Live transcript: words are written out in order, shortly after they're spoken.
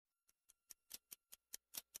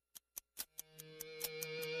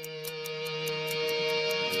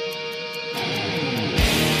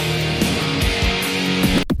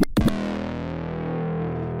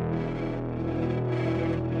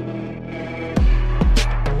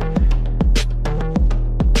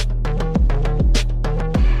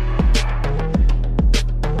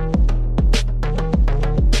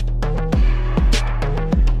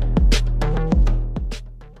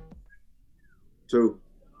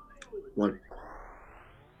One.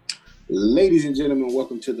 Ladies and gentlemen,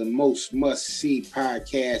 welcome to the most must-see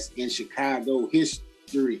podcast in Chicago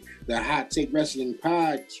history, the Hot Take Wrestling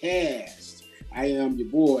Podcast. I am your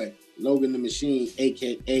boy, Logan the Machine,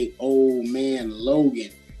 a.k.a. Old Man Logan,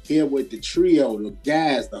 here with the trio, the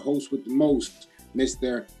guys, the host with the most,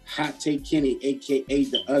 Mr. Hot Take Kenny, a.k.a.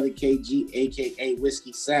 the other KG, a.k.a.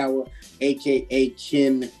 Whiskey Sour, a.k.a.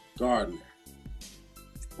 Ken Gardner.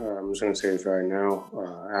 I'm just going to say this right now.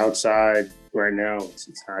 Outside right now,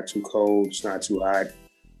 it's not too cold. It's not too hot.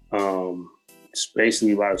 It's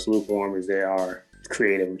basically about as lukewarm as they are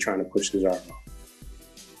creative and trying to push this out.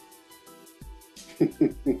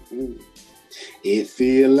 It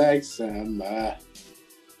feel like summer.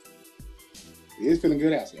 It's feeling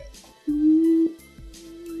good outside. And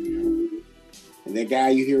that guy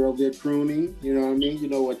you hear over there crooning, you know what I mean? You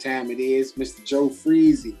know what time it is. Mr. Joe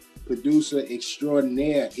Freezy, producer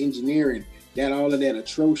extraordinaire, engineering, got all of that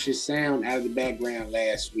atrocious sound out of the background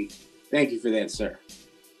last week. Thank you for that, sir.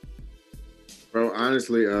 Bro,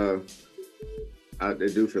 honestly,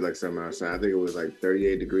 it do feel like summer outside. I think it was like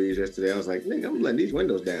 38 degrees yesterday. I was like, nigga, I'm letting these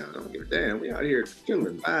windows down. I don't give a damn. We out here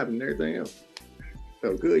chilling, vibing, and everything else.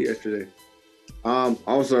 Felt good yesterday.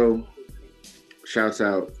 Also, shouts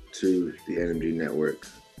out to the NMG Network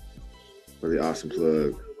for the awesome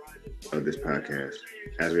plug of this podcast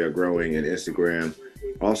as we are growing in Instagram,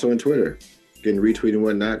 also in Twitter, getting retweeted and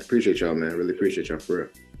whatnot. Appreciate y'all, man. Really appreciate y'all for real.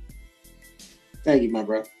 Thank you, my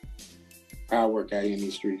brother. I work out here in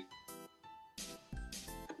these streets.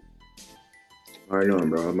 I already know him,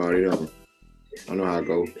 bro. I'm already know him. I know how I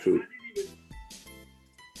go. Shoot.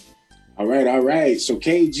 All right. So,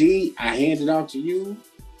 KG, I hand it off to you.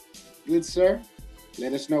 Good sir.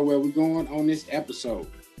 Let us know where we're going on this episode.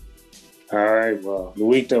 All right. Well, the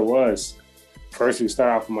week that was. First, we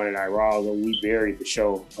start off with Monday Night Raw. We buried the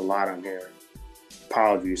show a lot on here.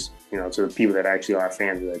 Apologies, to the people that actually are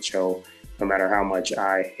fans of that show, no matter how much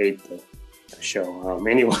I hate the show.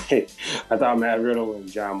 Anyway, I thought Matt Riddle and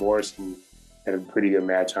John Morrison had a pretty good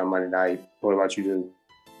match on Monday night. What about you, dude?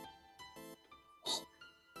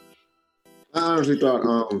 I honestly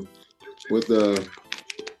thought with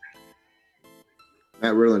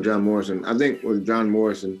Matt Riddle and John Morrison, I think with John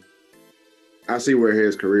Morrison, I see where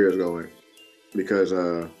his career is going because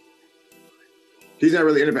he's not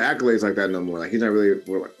really in it for accolades like that no more. Like he's not really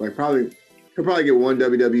he'll probably get one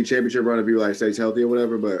WWE championship run if he like stays healthy or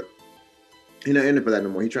whatever, but he's not in it for that no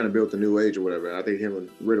more. He's trying to build the new age or whatever. And I think him and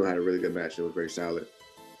Riddle had a really good match. It was very solid.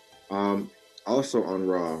 Also on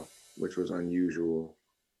Raw, which was unusual.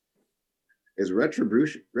 Is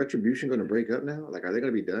Retribution going to break up now? Like, are they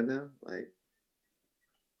going to be done now? Like,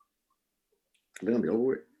 are they going to be over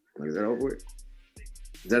with? Like, is that over with?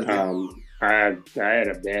 I had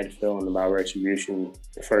a bad feeling about Retribution.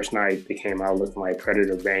 The first night they came out looking like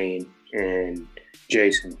Predator Bane and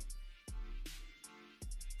Jason.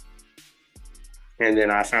 And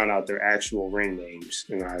then I found out their actual ring names,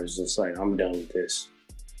 and I was just like, I'm done with this.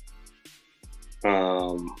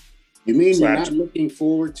 You mean you're not looking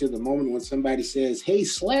forward to the moment when somebody says, "Hey,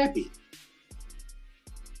 Slappy"?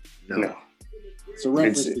 No. It's a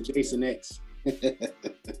reference to Jason X.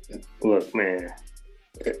 Look, man.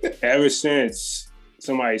 Ever since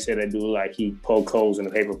somebody said that dude like he poked holes in a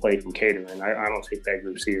paper plate from catering, I don't take that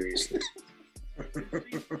group seriously.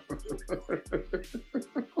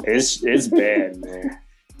 It's bad, man.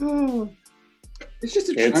 It's just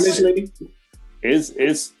a honestly.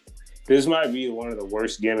 This might be one of the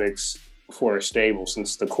worst gimmicks for a stable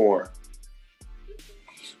since the Core.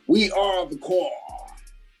 We are the Core.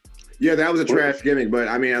 Yeah, that was a trash gimmick, but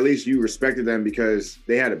I mean, at least you respected them because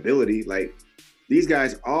they had ability. Like, these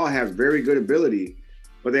guys all have very good ability,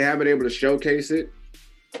 but they haven't been able to showcase it.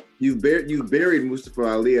 You buried Mustafa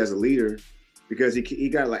Ali as a leader because he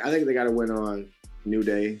got I think they got to win on New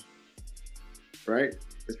Day, right?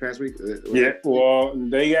 This past week. Yeah, well,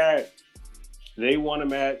 they won a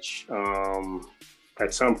match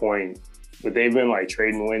at some point, but they've been like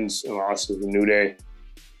trading wins and losses with New Day.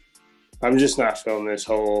 I'm just not feeling this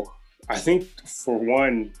whole. I think for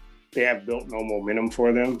one, they have built no momentum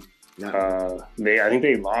for them. No. I think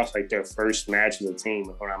they lost like their first match as a team,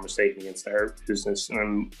 if I'm not mistaken, against the Hurt Business.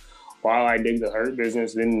 And while I dig the Hurt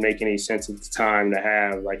Business, it didn't make any sense at the time to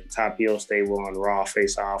have like the top heel stable on Raw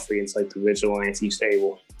face off against like the Vigilante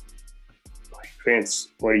stable. Like, Vince,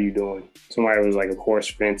 what are you doing? Somebody was like, of course,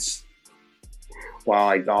 Vince. While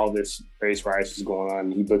like all this race riot is going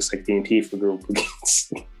on, he looks like the Antifa group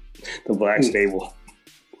against the Black stable.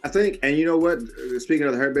 I think, and you know what? Speaking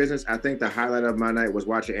of the Hurt Business, I think the highlight of my night was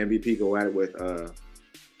watching MVP go at it with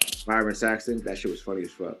Byron Saxton. That shit was funny as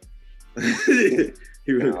fuck.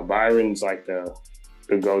 Byron's like the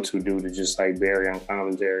the go-to dude to just like bury on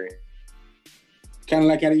commentary. Kind of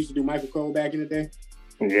like how they used to do Michael Cole back in the day.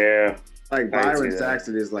 Yeah. Like Byron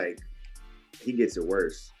Saxton is like, he gets it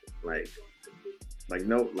worse. Like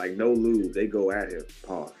no lube. They go at him.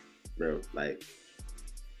 Pause, bro. Like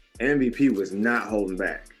MVP was not holding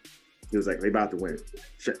back. He was like, they about to win.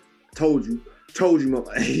 Told you,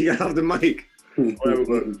 he got off the mic.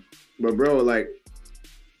 but bro, like,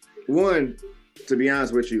 one, to be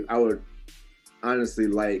honest with you, I would honestly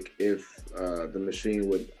like if the machine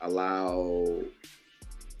would allow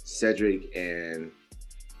Cedric and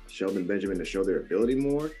Shelton Benjamin to show their ability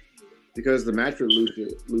more, because the match with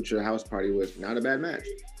Lucha House Party was not a bad match.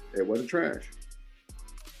 It wasn't trash,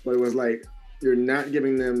 but it was like you're not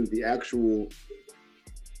giving them the actual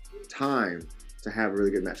time to have a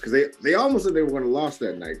really good match, because they almost said they were going to lose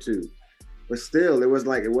that night too, but still it was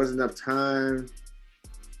like it wasn't enough time.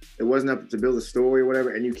 It wasn't enough to build a story or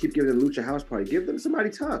whatever, and you keep giving them Lucha House Party. Give them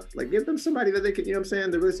somebody tough. Like, give them somebody that they can, you know what I'm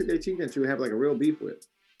saying, that really sit their teeth into and have like a real beef with.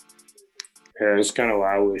 Yeah, it's kind of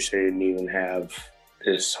why I wish they didn't even have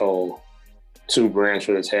this whole two branch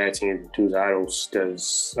for the tag team, two titles,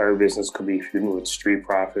 because our business could be feuding with Street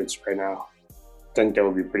Profits right now. I think that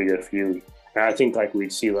would be a pretty good feud. And I think like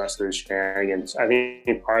we'd see less of the shenanigans. I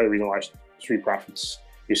think part of the reason why Street Profits,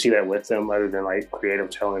 you see that with them, other than like creative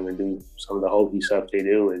telling them to do some of the hokey stuff they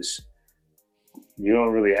do, is you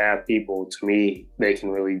don't really have people, to me, they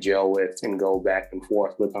can really gel with and go back and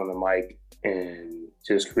forth with on the mic and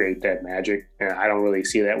just create that magic. And I don't really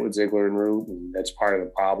see that with Ziggler and Roode, and that's part of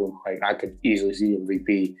the problem. Like, I could easily see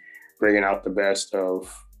MVP bringing out the best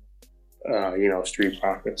of, Street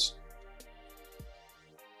Profits.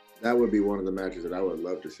 That would be one of the matches that I would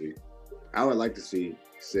love to see. I would like to see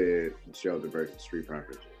Sid and Sheldon versus Street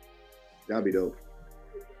Profits. That'd be dope.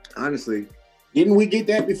 Honestly. Didn't we get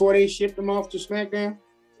that before they shipped them off to SmackDown?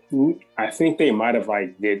 I think they might have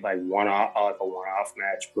did a one-off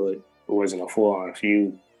match, but it wasn't a full-on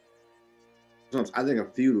feud. I think a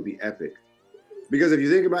feud would be epic, because if you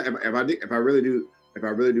think about it, if I really do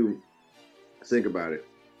think about it,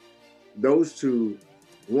 those two,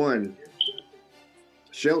 one,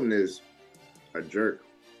 Shelton is a jerk,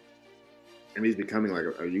 and he's becoming like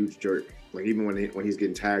a huge jerk. Like, even when he's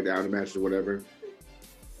getting tagged out of matches or whatever,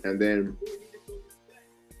 and then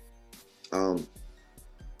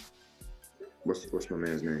what's my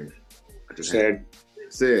man's name? Sid.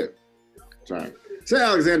 Sorry. Sid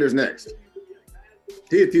Alexander's next.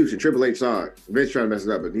 He a future. Triple H saw it. Vince trying to mess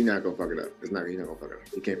it up, but he's not gonna fuck it up. He's not gonna fuck it up.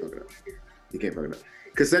 He can't fuck it up.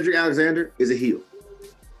 Because Cedric Alexander is a heel.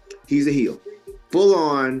 He's a heel. Full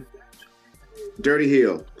on dirty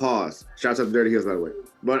heel. Pause. Shouts out to Dirty Heels, by the way.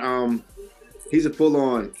 But he's a full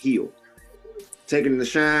on heel. Taking the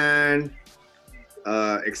shine,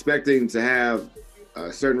 expecting to have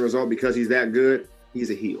a certain result because he's that good. He's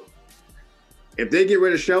a heel. If they get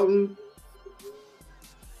rid of Shelton,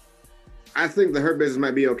 I think the Hurt Business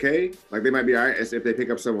might be okay. Like, they might be all right if they pick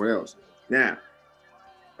up someone else. Now,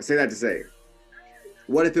 I say that to say,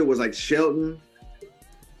 what if it was like Shelton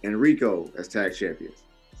and Rico as tag champions?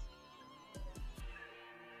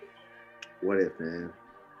 What if, man?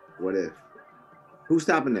 What if? Who's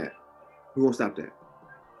stopping that? Who won't stop that?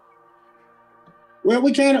 Well,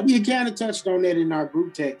 we kind of touched on that in our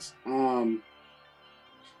group text.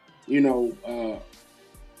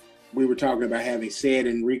 We were talking about having Sid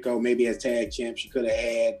and Rico maybe as tag champs. You could have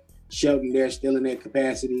had Shelton there still in that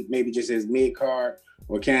capacity, maybe just as mid-card,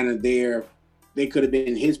 or kind of there. They could have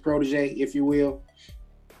been his protege, if you will,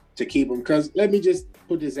 to keep him. Because let me just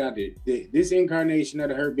put this out there. This incarnation of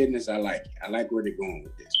the Hurt Business, I like it. I like where they're going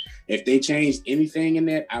with this. If they changed anything in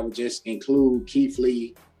that, I would just include Keith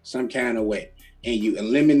Lee some kind of way. And you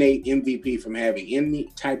eliminate MVP from having any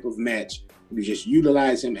type of match. You just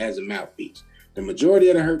utilize him as a mouthpiece. The majority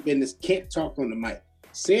of the Hurt Business can't talk on the mic.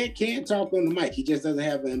 Sid can't talk on the mic. He just doesn't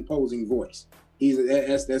have an imposing voice.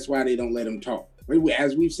 That's why they don't let him talk.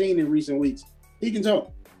 As we've seen in recent weeks, he can talk.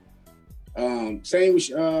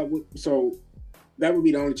 So that would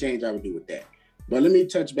be the only change I would do with that. But let me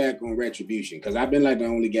touch back on Retribution, because I've been like the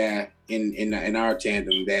only guy in our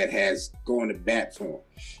tandem that has gone to bat for him.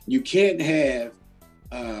 You can't have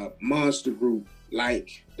a monster group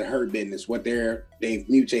like the Hurt Business, what they've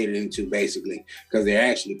mutated into basically, because they're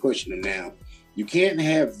actually pushing them now. You can't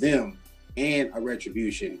have them and a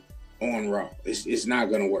Retribution on Raw. It's not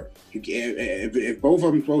going to work. You can't, if both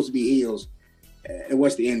of them supposed to be heels,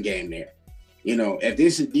 what's the end game there? If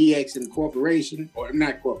this is DX and Corporation, or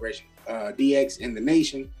not Corporation, DX and the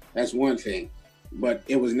Nation, that's one thing. But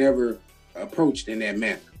it was never approached in that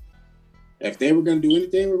manner. If they were going to do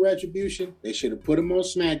anything with Retribution, they should have put them on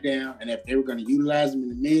SmackDown. And if they were going to utilize them in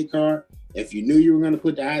the mid-card, If you knew you were going to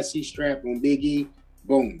put the IC strap on Big E,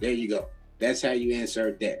 boom, there you go. That's how you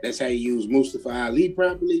insert that. That's how you use Mustafa Ali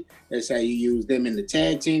properly. That's how you use them in the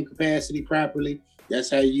tag team capacity properly. That's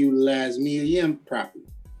how you utilize Mia Yim properly.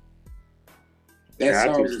 That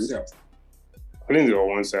solves itself. I think they go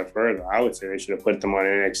one step further. I would say they should have put them on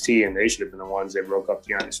NXT, and they should have been the ones that broke up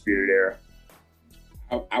the Undisputed Era.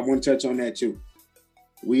 I want to touch on that too.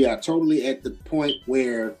 We are totally at the point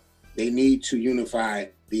where they need to unify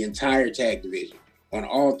the entire tag division on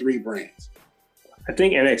all three brands. I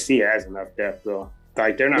think NXT has enough depth, though.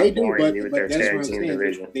 Like, they're not boring me with their tag team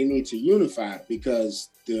division. They need to unify because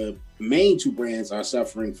the main two brands are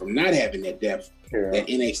suffering from not having that depth that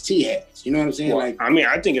NXT has. You know what I'm saying? Well, I mean,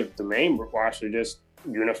 I think if the main roster just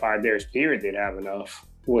unified theirs, period, they'd have enough.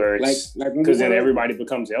 Where it's because then everybody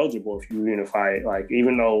becomes eligible if you unify it. Like,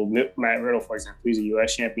 even though Matt Riddle, for example, he's a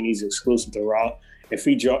U.S. champion, he's exclusive to Raw. If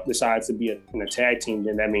he decides to be in a tag team,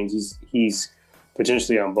 then that means he's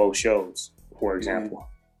potentially on both shows, for example.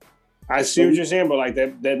 I see what you're saying, but like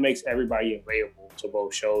that makes everybody available to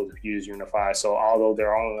both shows if you just unify. So although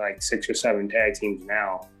there are only like 6 or 7 tag teams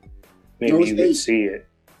now, maybe you can see it.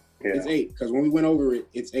 Yeah. It's 8 because when we went over it,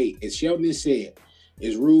 it's 8. It's Sheldon and Sid.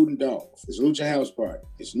 It's Rude and Dolph. It's Lucha House Party.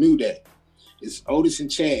 It's New Day. It's Otis and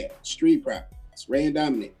Chad. Street Profits. It's Ray and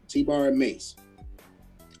Dominic. T-Bar and Mace.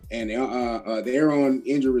 And they're on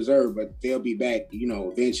injured reserve, but they'll be back,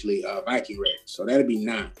 eventually, Viking Raiders. So that'll be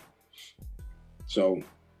 9. So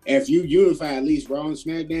if you unify at least Raw and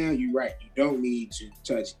SmackDown, you're right. You don't need to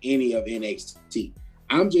touch any of NXT.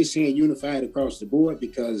 I'm just saying unify it across the board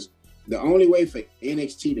because the only way for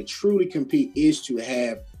NXT to truly compete is to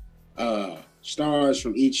have stars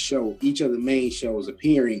from each show, each of the main shows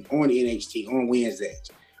appearing on NXT on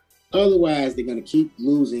Wednesdays. Otherwise, they're going to keep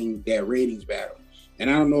losing that ratings battle. And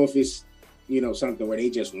I don't know if it's, something where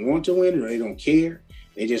they just want to win or they don't care.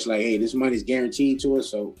 They just like, hey, this money's guaranteed to us.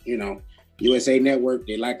 So, USA Network,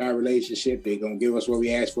 they like our relationship. They're going to give us what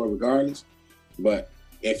we ask for regardless. But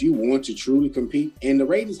if you want to truly compete, and the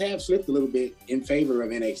ratings have slipped a little bit in favor of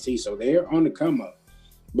NXT, so they're on the come up.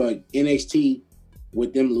 But NXT,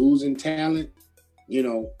 with them losing talent,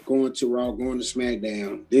 going to Raw, going to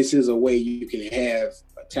SmackDown, this is a way you can have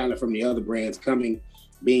talent from the other brands coming,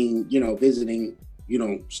 being, visiting,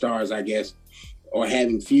 stars, I guess, or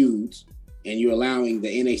having feuds, and you're allowing the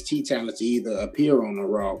NXT talent to either appear on the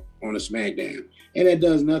Raw, on the SmackDown, and that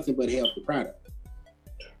does nothing but help the product.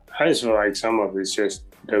 I just feel like some of it's just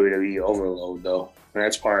WWE overload, though. And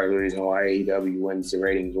that's part of the reason why AEW wins the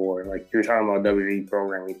ratings war. Like, you're talking about WWE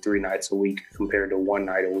programming 3 nights a week compared to 1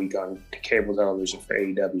 night a week on cable television for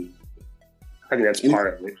AEW. I think that's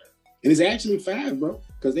part of it. And it's actually 5, bro,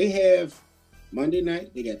 because they have Monday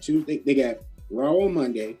night, they got Tuesday, they got Raw on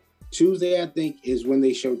Monday. Tuesday, I think, is when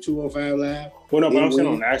they show 205 Live. Well, no, but I'm saying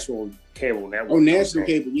on actual cable network. Oh, national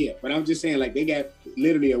cable, yeah. But I'm just saying, like, they got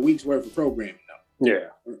literally a week's worth of programming, though. Yeah.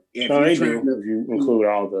 They do. If you include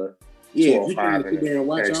all the if you're trying to sit there and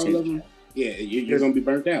watch all of them, you're going to be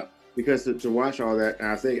burnt out. Because to watch all that,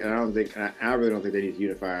 I really don't think they need to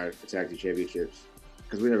unify the tag team championships.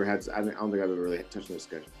 Because we never had, I don't think I've ever really touched on this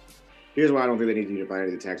discussion. Here's why I don't think they need to unify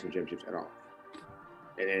any of the tag team championships at all.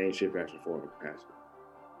 In any shape, fashion, form, or capacity.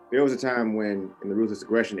 There was a time when, in the Ruthless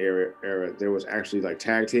Aggression era, there was actually like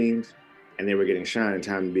tag teams, and they were getting shine in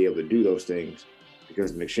time to be able to do those things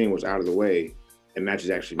because the machine was out of the way and matches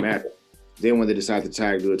actually mattered. Then when they decided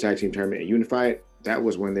to do a tag team tournament and unify it, that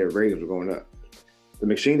was when their ratings were going up. The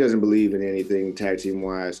machine doesn't believe in anything tag team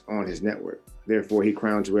wise on his network. Therefore, he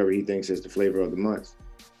crowns whoever he thinks is the flavor of the month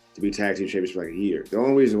to be tag team champions for like a year. The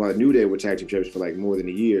only reason why the New Day were tag team champions for like more than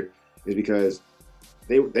a year is because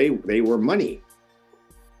they were money.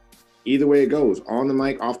 Either way it goes, on the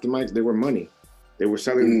mic, off the mic, they were money. They were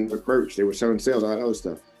selling merch. They were selling sales, all that other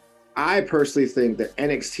stuff. I personally think that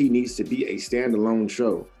NXT needs to be a standalone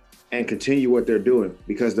show and continue what they're doing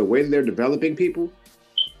because the way that they're developing people,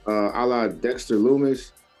 a la Dexter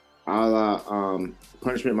Lumis, a la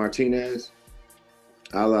Punishment Martinez,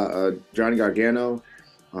 a la Johnny Gargano,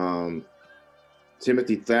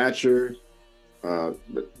 Timothy Thatcher,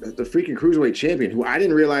 the freaking Cruiserweight champion, who I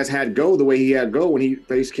didn't realize had go the way he had go when he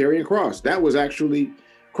faced Karrion Kross. That was actually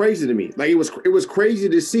crazy to me. Like it was crazy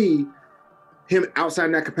to see him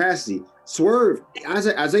outside that capacity. Swerve,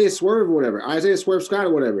 Isaiah Swerve or whatever, Isaiah Swerve Scott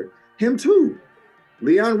or whatever. Him too.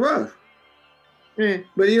 Leon Ruff. But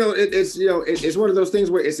it's one of those things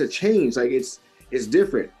where it's a change. Like it's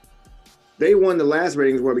different. They won the last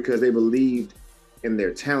ratings war because they believed in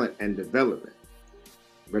their talent and development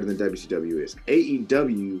better than WCW is.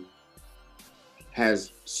 AEW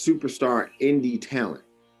has superstar indie talent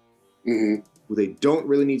who they don't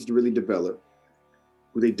really need to really develop.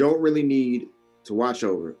 who they don't really need to watch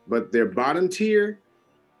over, but their bottom tier,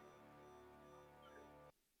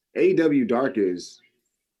 AEW Dark is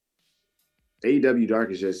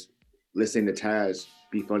just listening to Taz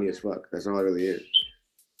be funny as fuck. That's all it really is.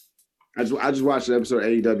 I just watched an episode of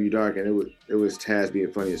AEW Dark, and it was Taz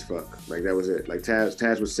being funny as fuck. Like that was it. Like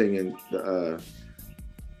Taz was singing the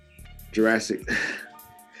Jurassic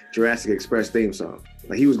Express theme song.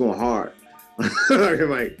 Like he was going hard,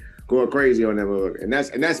 like going crazy on that motherfucker. And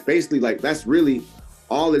that's basically like that's really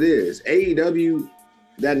all it is. AEW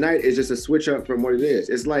that night is just a switch up from what it is.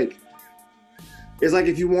 It's like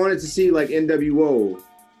if you wanted to see like NWO,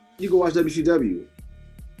 you go watch WCW,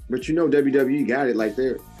 but you know WWE got it. Like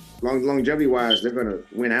they're longevity wise, they're gonna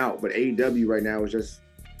win out. But AEW right now is just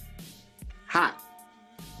hot.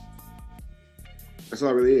 That's all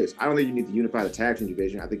it really is. I don't think you need to unify the tag team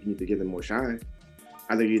division. I think you need to give them more shine.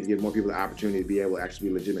 I think you need to give more people the opportunity to be able to actually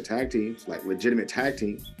be legitimate tag teams,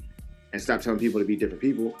 and stop telling people to be different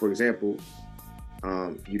people. For example,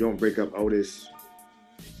 you don't break up Otis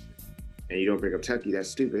and you don't break up Tucky. That's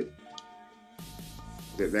stupid.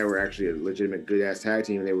 They were actually a legitimate good ass tag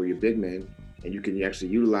team, and they were your big men, and you can actually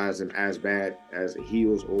utilize them as bad as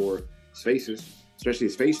heels or faces, especially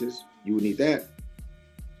as faces. You would need that.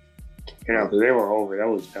 Yeah, but they were over. That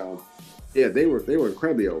was dumb. Yeah, they were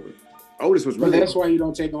incredibly over. Otis was really. But that's why you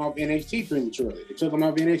don't take them off NXT prematurely. They took them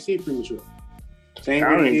off NXT prematurely. Same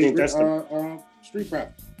I don't even think that's the Street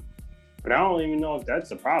Profits. But I don't even know if that's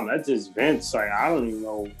the problem. That's just Vince. Like I don't even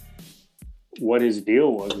know what his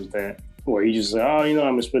deal was with that. Where he just said, "Oh, I'm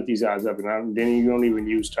gonna split these guys up," and then you don't even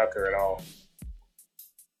use Tucker at all.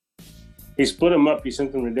 He split them up. He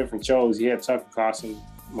sent them to different shows. He had Tucker costing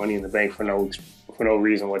Money in the Bank for no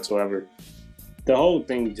reason whatsoever. The whole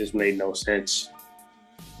thing just made no sense.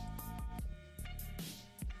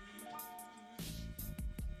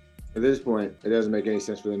 At this point, it doesn't make any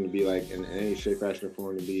sense for them to be like in any shape, fashion, or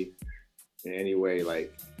form to be in any way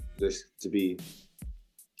like just to be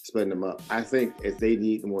splitting them up. I think if they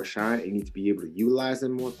need more shine, you need to be able to utilize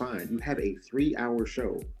them more. Fine. You have a 3-hour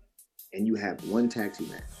show, and you have one tag team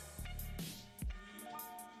match.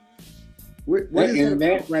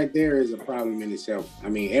 That right there is a problem in itself. I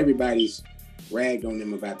mean, everybody's ragged on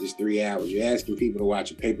them about this 3 hours. You're asking people to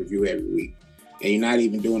watch a pay-per-view every week, and you're not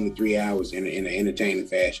even doing the 3 hours in an entertaining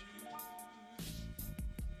fashion.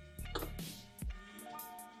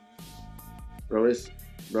 Bro, it's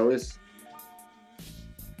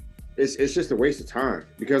just a waste of time,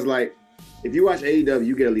 because like if you watch AEW,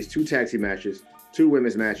 you get at least 2 tag team matches, 2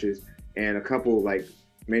 women's matches, and a couple like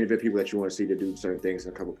main event people that you want to see to do certain things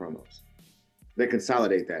and a couple promos. They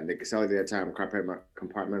consolidate that, and they consolidate that time and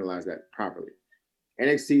compartmentalize that properly.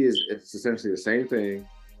 NXT it's essentially the same thing.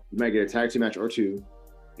 You might get a tag team match or 2.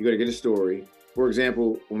 You're gonna get a story. For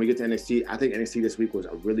example, when we get to NXT, I think NXT this week was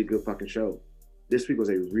a really good fucking show. This week was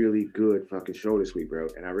a really good fucking show this week, bro.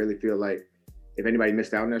 And I really feel like if anybody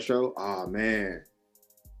missed out on that show, oh man,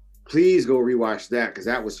 please go rewatch that, because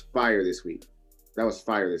that was fire this week. But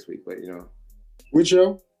Which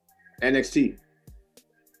show? NXT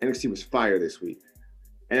was fire this week,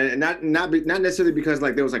 and not necessarily because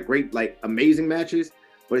like there was like great like amazing matches,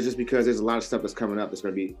 but it's just because there's a lot of stuff that's coming up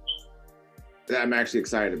that I'm actually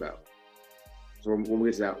excited about. So when we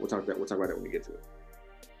get to that, we'll talk about that when we get to it.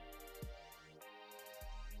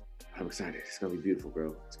 I'm excited. It's gonna be beautiful,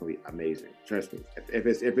 bro. It's gonna be amazing. Trust me. If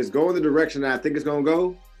it's going the direction that I think it's gonna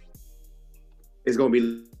go, it's gonna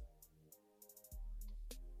be.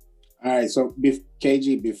 All right, so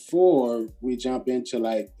KG, before we jump into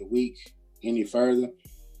like the week any further,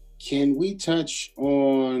 can we touch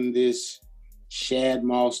on this Shad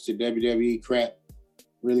Moss to WWE crap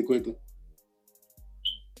really quickly?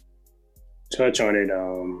 Touch on it.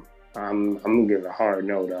 I'm gonna give a hard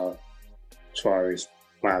no, dog, as far as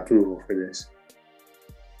my approval for this.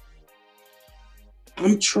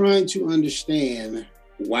 I'm trying to understand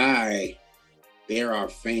why there are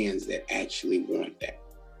fans that actually want that.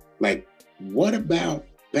 Like, what about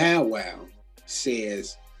Bow Wow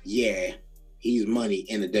says, yeah, he's money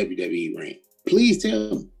in the WWE ring? Please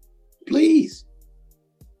tell me. Please.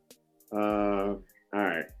 All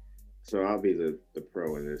right. So I'll be the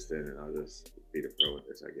pro in this then, and I'll just be the pro in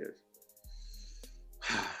this, I guess.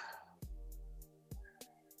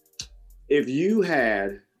 If you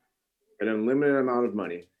had an unlimited amount of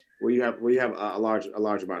money, where you have a large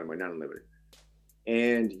amount of money, not unlimited,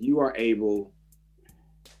 and you are able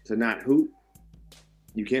to not hoop,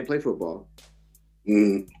 you can't play football,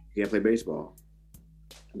 you can't play baseball,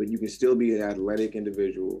 but you can still be an athletic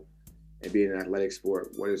individual and be in an athletic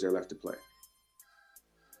sport, what is there left to play?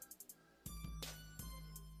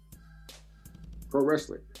 Pro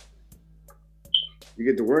wrestling. You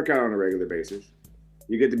get to work out on a regular basis.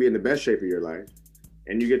 You get to be in the best shape of your life,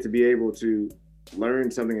 and you get to be able to learn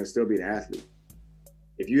something and still be an athlete.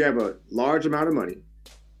 If you have a large amount of money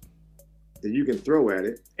that you can throw at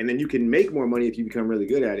it, and then you can make more money if you become really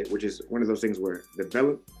good at it, which is one of those things where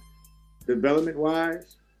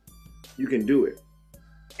development-wise, you can do it.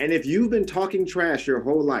 And if you've been talking trash your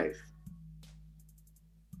whole life,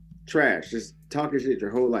 just talking shit your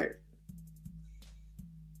whole life,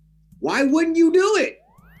 why wouldn't you do it?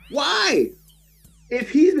 Why? If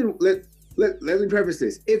he's been, let me preface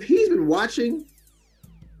this. If he's been watching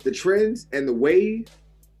the trends and the wave,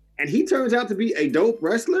 and he turns out to be a dope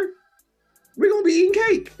wrestler, we're going to be eating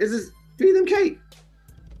cake. It's just feed them cake.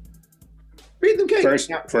 Feed them cake. First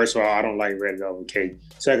of all, I don't like red velvet cake.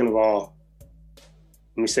 Second of all,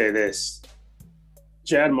 let me say this.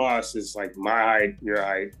 Chad Moss is like my height, your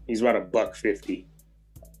height. He's about $150.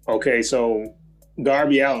 Okay, so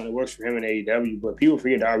Darby Allin, it works for him in AEW, but people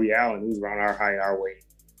forget Darby Allin, who's around our height, our weight.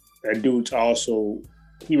 That dude's also,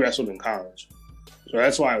 he wrestled in college. So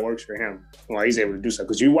that's why it works for him, why he's able to do stuff.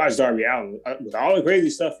 Because you watch Darby Allin, with all the crazy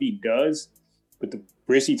stuff he does, with the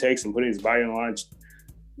risk he takes and putting his body on the line,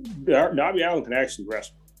 Darby Allin can actually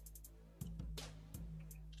wrestle.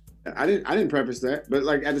 I didn't preface that, but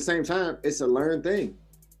like at the same time, it's a learned thing.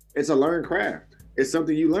 It's a learned craft. It's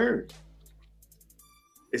something you learn.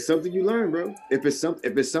 It's something you learn, bro. If it's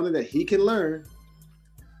something that he can learn,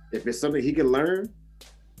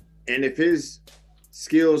 and if his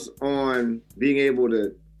skills on being able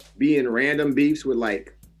to be in random beefs with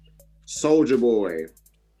like Soulja Boy,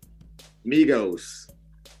 Migos,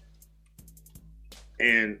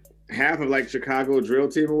 and half of like Chicago drill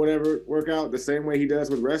team or whatever work out the same way he does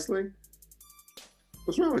with wrestling,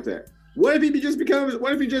 what's wrong with that? What if he just becomes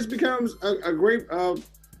a great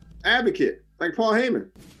advocate like Paul Heyman?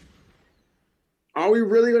 Are we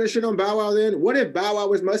really going to shit on Bow Wow then? What if Bow Wow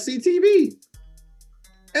was must-see TV?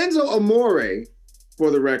 Enzo Amore,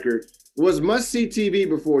 for the record, was must-see TV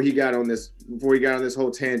before he got on this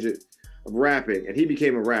whole tangent of rapping, and he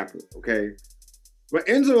became a rapper, okay? But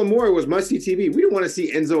Enzo Amore was must-see TV. We didn't want to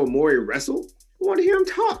see Enzo Amore wrestle. We wanted to hear him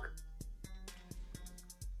talk.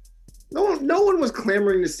 No one was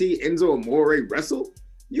clamoring to see Enzo Amore wrestle.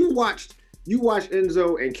 You watched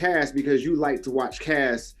Enzo and Cass because you like to watch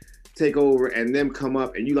Cass take over and them come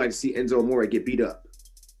up, and you like to see Enzo Amore get beat up.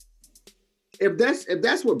 If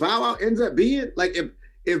that's what Bow Wow ends up being, like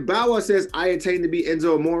if Bow Wow says I attain to be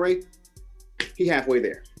Enzo Amore, he halfway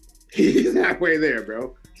there. He's halfway there,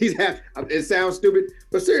 bro. It sounds stupid,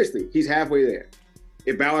 but seriously, he's halfway there.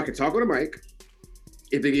 If Bow Wow can talk on a mic,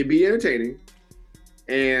 if it can be entertaining,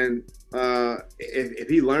 and if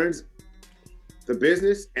he learns the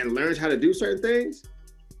business and learns how to do certain things,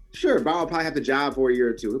 sure, Bow Wow will probably have to job for a year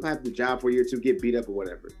or two. He'll probably have to job for a year or two, get beat up or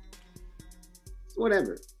whatever.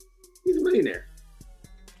 Whatever. He's a millionaire.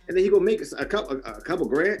 And then he gonna make a couple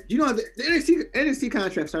grand. You know, the NXT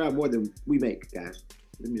contracts start out more than we make, guys.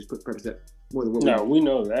 Let me just preface that. More than what we make. We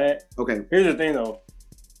know that. Okay. Here's the thing, though.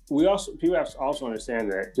 People have to also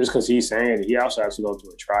understand that just because he's saying it, he also has to go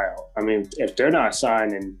through a trial. I mean, if they're not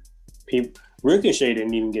signed, and Ricochet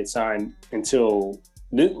didn't even get signed until,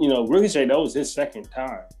 Ricochet, that was his second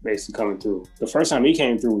time basically coming through. The first time he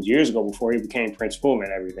came through was years ago before he became Prince Puma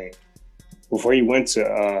and everything. Before he went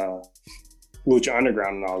to Lucha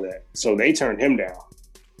Underground and all that. So they turned him down.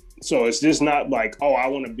 So it's just not like, oh, I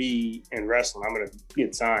want to be in wrestling, I'm going to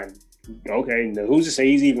get signed. Okay, who's to say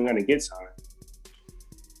he's even going to get signed?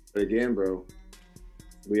 But again, bro,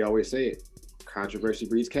 we always say it. Controversy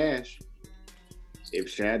breeds cash. If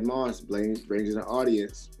Shad Moss brings in an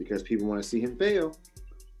audience because people want to see him fail,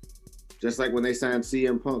 just like when they signed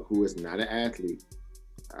CM Punk, who is not an athlete.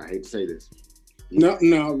 I hate to say this. No,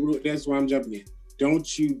 that's why I'm jumping in.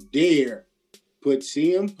 Don't you dare put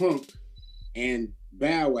CM Punk and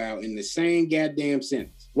Bow Wow in the same goddamn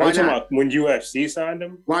sentence. Why not? Talking about when UFC signed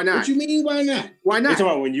him? Why not? What you mean, why not? Why not? You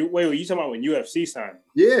talking about when you talking about when UFC signed him?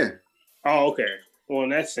 Yeah. Oh, okay. Well, in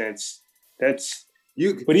that sense, that's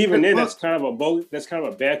you. But even then, that's kind of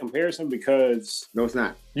a bad comparison because no, it's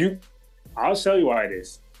not. I'll tell you why it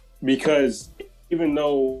is. Because even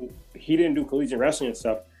though he didn't do collegiate wrestling and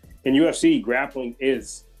stuff, in UFC, grappling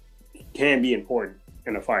can be important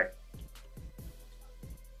in a fight.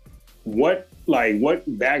 What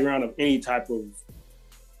background of any type of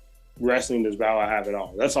wrestling does Bow Wow have at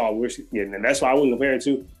all? That's all we're getting, and that's why I wouldn't compare it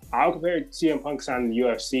to. I'll compare CM Punk signing the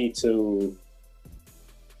UFC to.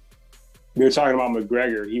 We were talking about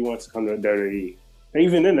McGregor. He wants to come to WWE. And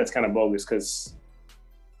even then, that's kind of bogus because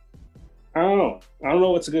I don't know. I don't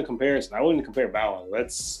know what's a good comparison. I wouldn't compare Bow Wow.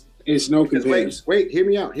 It's no comparison. Wait, hear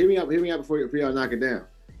me out before y'all knock it down.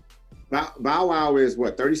 Bow Wow is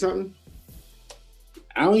what, 30 something?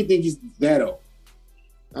 I don't even think he's that old.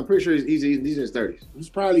 I'm pretty sure he's in his 30s. He's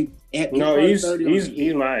probably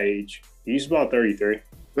he's my age. He's about 33.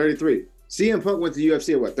 33. CM Punk went to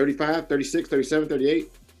UFC at what, 35, 36, 37,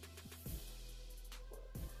 38?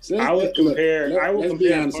 So I would compare Punk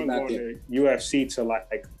going to UFC to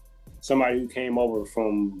like somebody who came over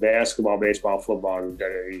from basketball, baseball, football to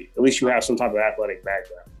WWE. At least you have some type of athletic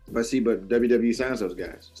background. But WWE signs those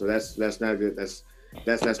guys, so that's not good. That's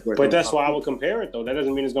where. But that's why I would compare it though. That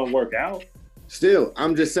doesn't mean it's gonna work out. Still,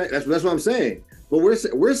 I'm just saying that's what I'm saying. But we're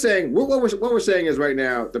saying what we're saying is right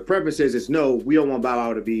now. The preface is no, we don't want Bow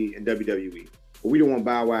Wow to be in WWE, but we don't want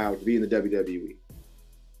Bow Wow to be in the WWE.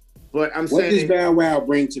 But I'm saying, what does Bow Wow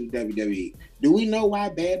bring to the WWE? Do we know why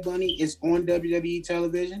Bad Bunny is on WWE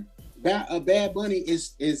television? Bad Bunny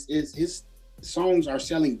is his songs are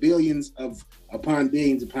selling billions upon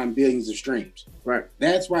billions of streams. Right.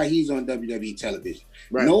 That's why he's on WWE television.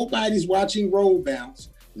 Right. Nobody's watching Roll Bounce.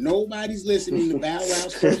 Nobody's listening to Bow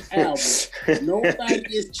Wow's first album.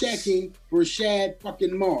 Nobody is checking for Shad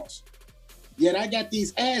fucking Moss. Yet I got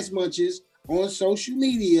these ass munches on social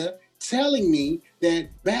media telling me that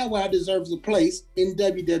Bow Wow deserves a place in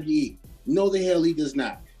WWE. No, the hell he does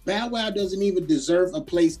not. Bow Wow doesn't even deserve a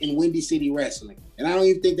place in Windy City Wrestling. And I don't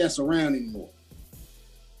even think that's around anymore.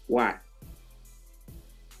 Why?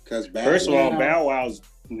 Because first of all, Bow Wow's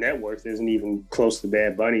net worth isn't even close to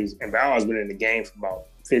Bad Bunny's, and Bow Wow's been in the game for about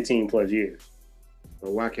 15 plus years. So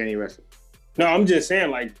why can't he wrestle? No, I'm just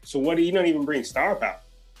saying, like, so what do you don't even bring star power?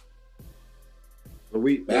 But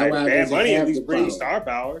Bad Bunny at least brings star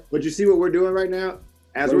power. But you see what we're doing right now?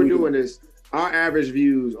 As we're doing this, our average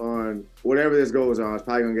views on whatever this goes on is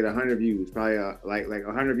probably gonna get 100 views. Probably like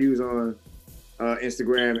 100 views on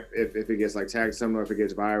Instagram if it gets like tagged somewhere, if it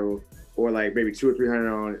gets viral, or like maybe 200 or 300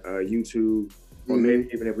 on YouTube, or maybe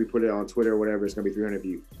even if we put it on Twitter or whatever, it's gonna be 300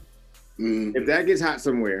 views. If that gets hot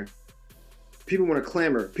somewhere, people want to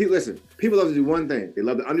clamor. People love to do one thing. They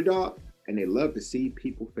love the underdog, and they love to see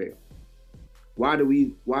people fail. Why do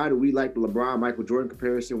we like the LeBron Michael Jordan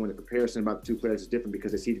comparison when the comparison about the two players is different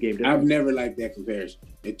because they see the game different? I've never liked that comparison.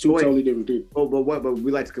 They're totally different people. But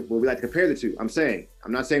we like to compare the two. I'm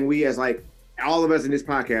not saying we as like all of us in this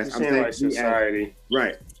podcast. I'm saying like society,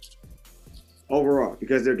 right? Overall,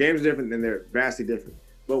 because their games are different and they're vastly different.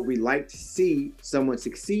 But we like to see someone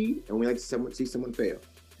succeed and we like to see someone fail.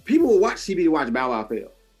 People will watch TV to watch Bow Wow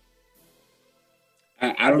fail.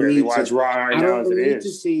 I don't need watch Raw right now as it is. To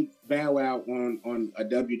see Bow Wow on a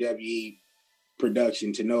WWE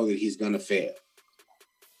production to know that he's gonna fail.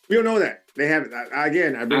 We don't know that. They haven't.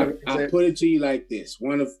 I put it to you like this: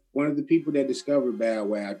 one of the people that discovered Bow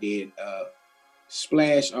Wow did a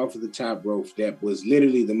splash off of the top rope that was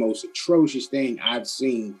literally the most atrocious thing I've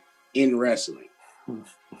seen in wrestling.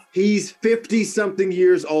 He's 50-something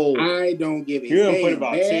years old. I don't give a damn. You're gonna put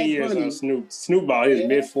about 10 years on Snoop. Snoop about his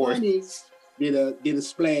mid-40s. Did a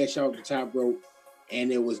splash off the top rope,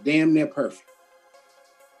 and it was damn near perfect.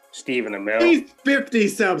 Stephen Amell. He's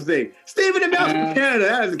 50-something. Stephen Amell's from Canada.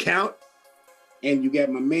 That doesn't count. And you got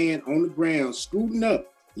my man on the ground scooting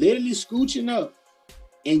up, literally scooching up,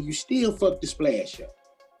 and you still fuck the splash up.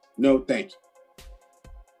 No, thank you.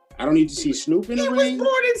 I don't need to see Snoop in the ring. He was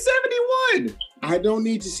born in 71. I don't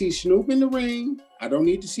need to see Snoop in the ring. I don't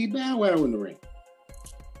need to see Bow Wow in the ring.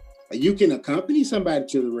 You can accompany somebody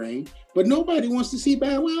to the ring, but nobody wants to see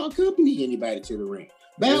Bow Wow accompany anybody to the ring.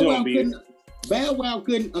 Bow Wow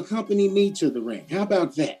couldn't accompany me to the ring. How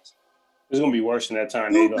about that? It's gonna be worse than that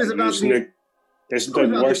time they use Snook. It's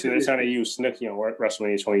worse than that time they used Snooki on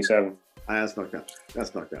WrestleMania 27. That's fucked up.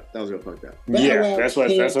 That was real fucked up. That's what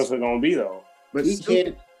it's gonna be though. But he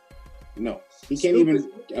can't even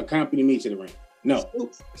accompany me to the ring. No.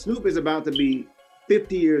 Snoop is about to be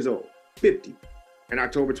 50 years old. 50. In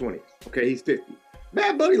October 20th. Okay, he's 50.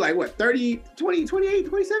 Bad Bunny, like what, 30, 20, 28,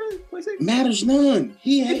 27, 26? Matters none.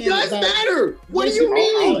 It does matter. What do you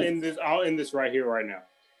mean? I'll end this right here, right now.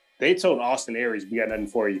 They told Austin Aries, we got nothing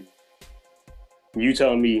for you. You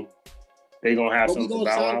telling me they gonna have something for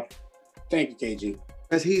Bow Wow? Thank you, KG.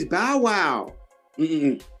 Because he's Bow Wow.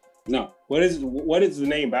 No. What is the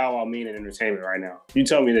name Bow Wow mean in entertainment right now? You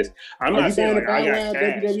tell me this. I'm not saying like I got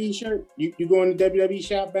cash. WWE shirt? You going to WWE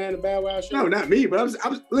shop buying a Bow Wow shirt? No, not me. But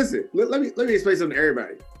I'm listen. Let me explain something to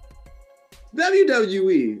everybody.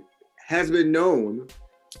 WWE has been known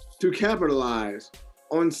to capitalize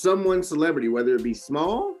on someone's celebrity, whether it be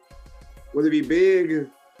small, whether it be big,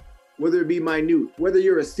 whether it be minute, whether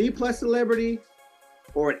you're a C+ celebrity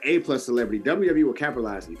or an A+ celebrity. WWE will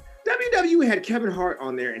capitalize you. WWE had Kevin Hart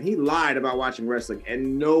on there, and he lied about watching wrestling,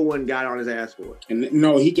 and no one got on his ass for it. And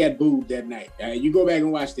no, he got booed that night. You go back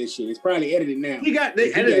and watch that shit. It's probably edited now.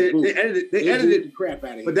 They edited the crap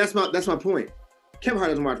out of him. But that's my point. Kevin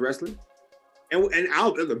Hart doesn't watch wrestling, and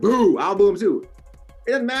I'll boo him too.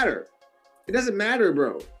 It doesn't matter. It doesn't matter,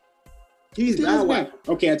 bro. He's Bow Wow.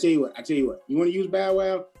 Okay, I tell you what. You want to use Bow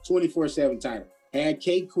Wow? 24/7 title. Had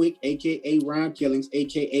K Quick, aka Ron Killings,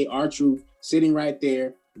 aka R-Truth, sitting right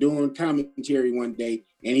there doing commentary one day,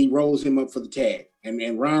 and he rolls him up for the tag,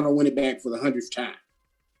 and Ron will win it back for the 100th time.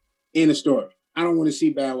 In the story. I don't want to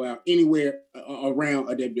see Bow Wow anywhere around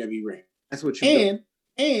a WWE ring. That's what you do.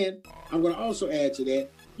 And I'm going to also add to that.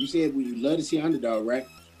 You said you love to see Underdog, right?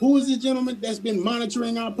 Who is this gentleman that's been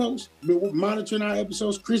monitoring our posts, been monitoring our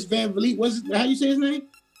episodes? Chris Van Vliet. How you say his name?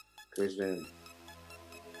 Chris Van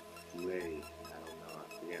Vliet. I don't know.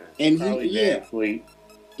 Yeah. And Van Vliet.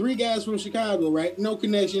 3 guys from Chicago, right? No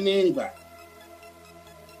connection to anybody.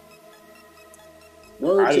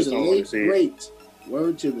 Word to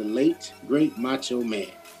the late great Macho Man.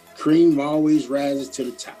 Cream always rises to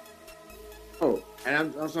the top. Oh,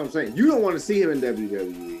 and that's what I'm saying. You don't want to see him in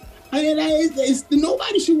WWE.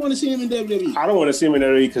 Nobody should want to see him in WWE. I don't want to see him in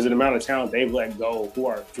WWE because of the amount of talent they've let go who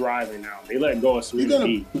are thriving now. They let go of Sweet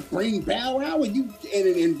D. Bring Bow Wow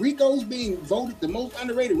and Rico's being voted the most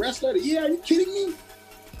underrated wrestler of the year? Are you kidding me?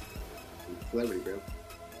 Celebrity, bro.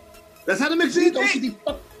 That's how the machine goes.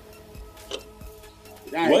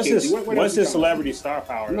 What's his celebrity star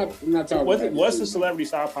power? I'm not talking what's the celebrity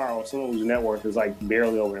star power of someone whose net worth is like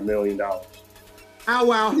barely over $1 million? Bow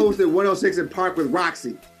Wow hosted 106 in Park with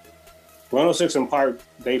Roxy. 106 in Park,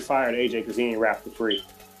 they fired AJ because he ain't rap for free.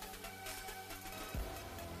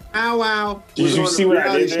 Bow Wow. Did you see what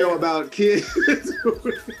I did there? Show about kids.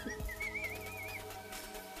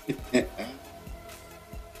 And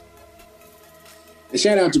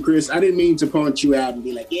shout out to Chris. I didn't mean to point you out and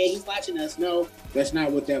be like, yeah, he's watching us. No, that's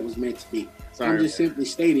not what that was meant to be. I'm just simply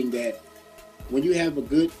stating that when you have a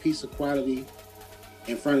good piece of quality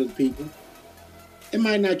in front of the people, it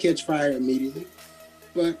might not catch fire immediately,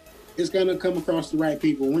 but it's going to come across the right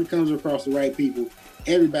people. When it comes across the right people,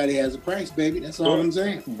 everybody has a price, baby. That's all I'm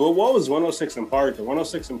saying. But what was 106 in Park? The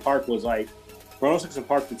 106 in Park was like, 106 in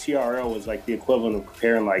Park, the TRL was like the equivalent of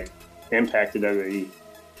comparing like Impact to WWE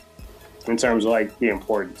in terms of like the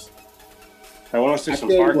importance. Like 106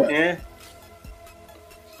 in Park, yeah.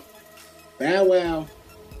 Bow Wow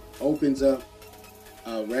opens up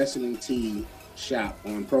a wrestling tee shop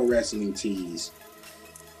on Pro Wrestling Tees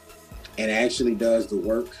and actually does the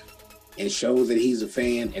work and shows that he's a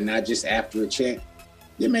fan and not just after a check,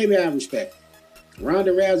 then maybe I respect it.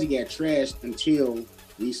 Ronda Rousey got trashed until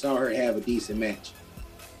we saw her have a decent match.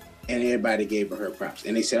 And everybody gave her props.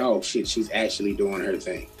 And they said, oh shit, she's actually doing her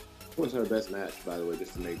thing. What's her best match, by the way,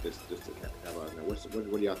 just to make this, just to have out there?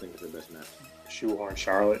 What do y'all think is her best match? Shoehorn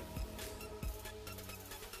Charlotte.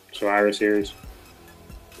 Survivor Series.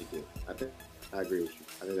 I agree with you.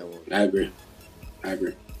 I think that one. I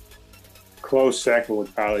agree. Close second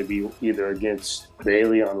would probably be either against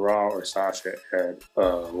Bayley on Raw or Sasha at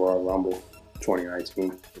Royal Rumble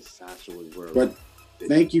 2019. Sasha was Royal. But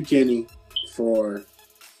thank you, Kenny,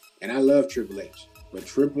 and I love Triple H, but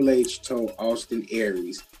Triple H told Austin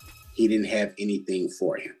Aries he didn't have anything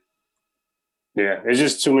for him. Yeah, it's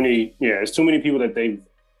just too many. Yeah, it's too many people that they've.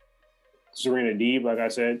 Serena Deeb, like I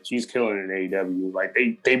said, she's killing it in AEW. Like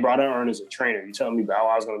they brought her on as a trainer. You telling me Bow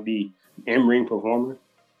Wow's going to be in-ring performer?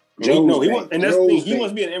 He wants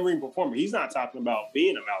to be an in-ring performer. He's not talking about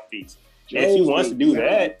being a mouthpiece. If he wants to do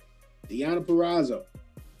that, Deonna Purrazzo,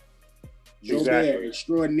 Joe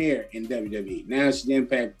extraordinaire in WWE. Now she's the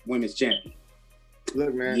Impact Women's Champion.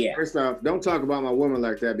 Look, man. First off, don't talk about my woman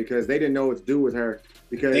like that because they didn't know what to do with her.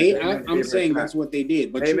 Because I'm saying that's what they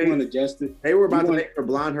did, but you want to adjust it. They were about to make her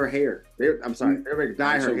blonde her hair. I'm sorry, they were going to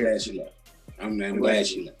dye her hair. Glad she left. I'm glad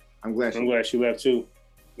she left. I'm glad she left too.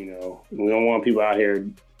 You know, we don't want people out here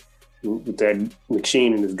with that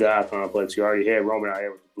machine in this God complex. You already had Roman out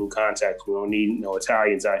here with blue contacts. We don't need no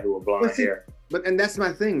Italians out here with blonde hair. And that's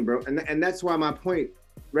my thing, bro. And that's why my point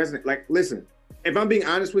resonates. Like, listen. If I'm being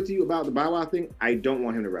honest with you about the Bow Wow thing, I don't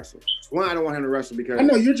want him to wrestle. One, I don't want him to wrestle because I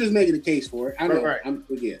know you're just making a case for it. I know. Right.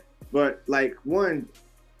 But like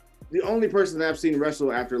the only person that I've seen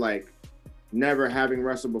wrestle after like never having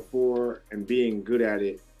wrestled before and being good at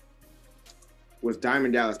it was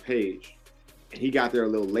Diamond Dallas Page. And he got there a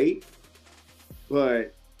little late,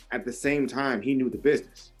 but at the same time, he knew the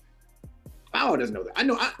business. Bow Wow doesn't know that. I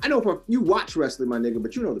know for you watch wrestling, my nigga,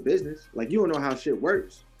 but you know the business. Like you don't know how shit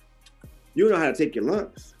works. You know how to take your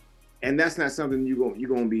lumps. And that's not something you're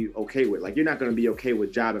going to be okay with. Like, you're not going to be okay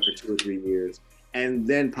with jobbing for 2 or 3 years and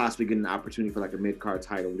then possibly get an opportunity for like a mid-card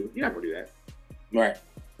title. You're not gonna do that. Right.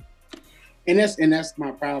 And that's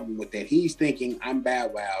my problem with that. He's thinking, I'm Bow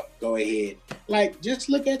Wow, go ahead. Like, just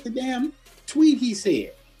look at the damn tweet he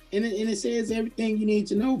said. And it says everything you need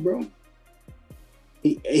to know, bro.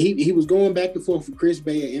 He was going back and forth with Chris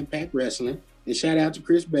Bay at Impact Wrestling. And shout out to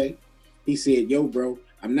Chris Bay. He said, yo, bro,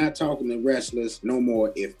 I'm not talking to wrestlers no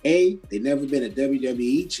more. If A, they never been a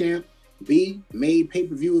WWE champ, B, made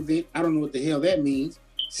pay-per-view event, I don't know what the hell that means.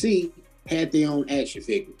 C, had their own action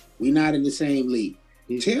figure. We not in the same league.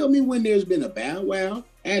 Tell me when there's been a Bow Wow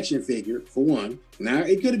action figure, for one. Now,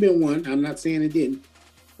 it could have been one. I'm not saying it didn't.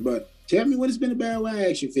 But tell me when it's been a Bow Wow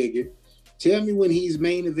action figure. Tell me when he's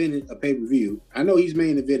main evented a pay-per-view. I know he's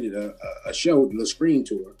main evented a show, the Screen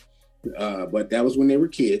Tour. But that was when they were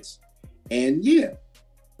kids. And yeah,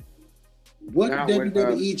 what now,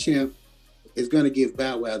 WWE champ is going to give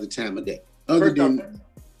Bow Wow the time of day?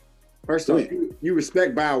 First off, you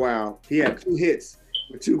respect Bow Wow. He had 2 hits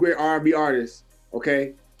with 2 great R&B artists,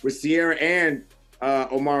 okay? With Sierra and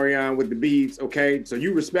Omarion with the Beats, okay? So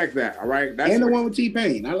you respect that, all right? That's and the one with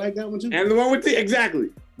T-Pain. I like that one too. And the one with exactly.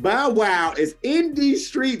 Bow Wow is in these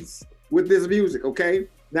streets with this music, okay?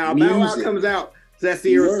 Now, Bow Wow comes out to that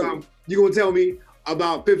Sierra song. You going to tell me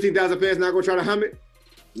about 15,000 fans not going to try to hum it?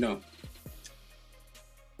 No.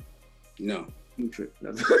 Not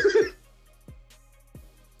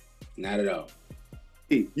at all.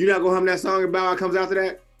 You not going to hum that song and Bow Wow comes after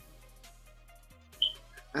that?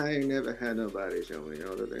 I ain't never had nobody show me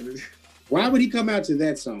all the things. Why would he come out to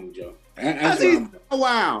that song, Joe?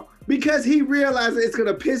 Wow. Because he realized it's going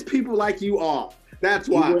to piss people like you off. That's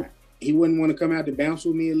why. He wouldn't want to come out to bounce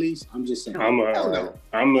with me at least. I'm just saying. I'm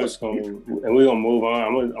just going to, and we're going to move on.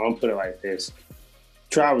 I'm going to put it like this.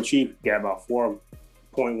 Tribal Chief got about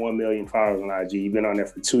 4.1 million followers on IG. He's been on there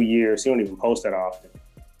for 2 years. He don't even post that often.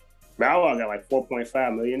 Bow Wow got like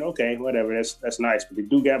 4.5 million. Okay, whatever. That's nice. But the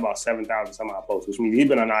dude got about 7,000 some odd posts, which means he's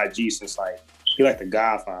been on IG since he like the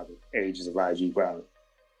Godfather ages of IG probably.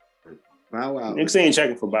 Bow Wow. Niggas ain't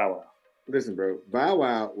checking for Bow Wow. Listen, bro. Bow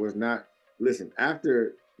Wow was not. Listen,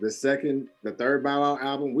 after the third Bow Wow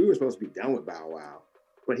album, we were supposed to be done with Bow Wow,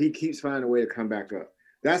 but he keeps finding a way to come back up.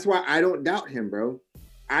 That's why I don't doubt him, bro.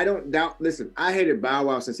 I don't doubt. Listen, I hated Bow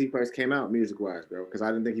Wow since he first came out, music-wise, bro, because I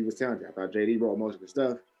didn't think he was talented. I thought JD wrote most of his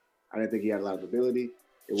stuff. I didn't think he had a lot of ability.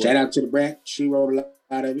 Shout out to the Brat. She wrote a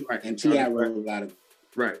lot of it, right. And T.I. wrote a lot of it.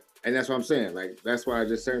 Right, and that's what I'm saying. Like, that's why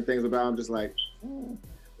just certain things about him, just like,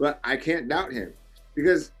 but I can't doubt him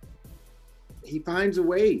because he finds a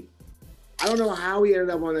way. I don't know how he ended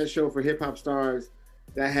up on that show for hip hop stars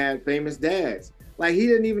that had famous dads. Like, he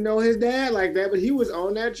didn't even know his dad like that, but he was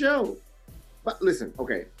on that show. But listen,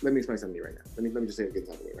 okay, let me explain something to you right now. Let me just say it, get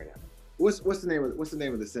something to you right now. What's the name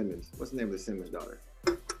of the Simmons? What's the name of the Simmons daughter?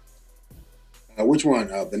 Which one?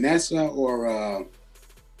 Vanessa or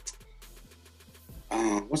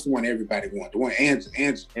what's the one everybody wants? The one Angela.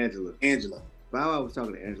 Bow Wow was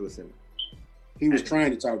talking to Angela Simmons. He was trying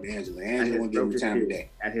to talk to Angela. Angela wouldn't give him the time of day.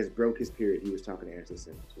 At his brokest period, he was talking to Angela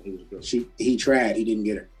Simmons. So he was he tried. He didn't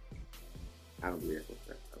get her. I don't believe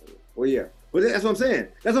that. Well, yeah. But that's what I'm saying.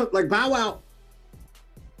 That's what, like, Bow Wow.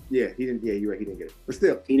 Yeah, he didn't. Yeah, you're right. He didn't get it. But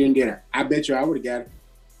still. He didn't get her. I bet you I would have got her.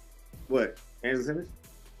 What? Angela Simmons?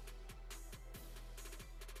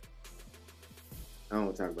 I don't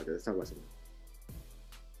want to talk about that. Let's talk about something.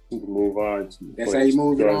 We can move on. That's how you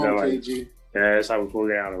move it on, KG. Yeah, that's how we pull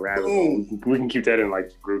down a rabbit hole. We can keep that in like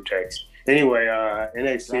the group text. Anyway,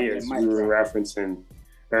 NXT, as we were referencing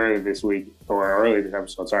earlier this week, or earlier this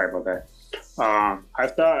episode, sorry about that. I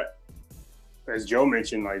thought, as Joe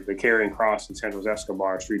mentioned, like the Karrion Kross and Santos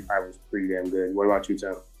Escobar street fight was pretty damn good. What about you,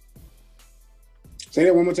 Tim? Say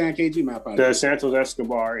that one more time, KG. My apologies. The Santos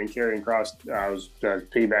Escobar and Karrion Kross, I was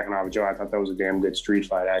piggybacking off of Joe. I thought that was a damn good street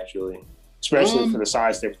fight, actually, especially for the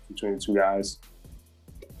size difference between the two guys.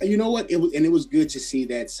 You know what? It was good to see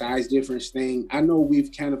that size difference thing. I know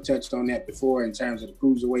we've kind of touched on that before in terms of the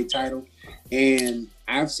cruiserweight title, and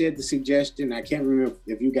I've said the suggestion. I can't remember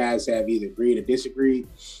if you guys have either agreed or disagreed,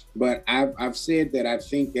 but I've said that I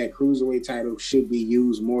think that cruiserweight title should be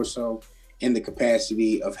used more so in the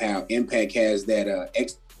capacity of how Impact has that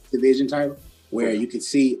X Division title, where you could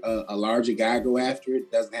see a larger guy go after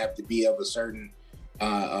it. Doesn't have to be of a certain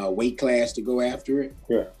weight class to go after it.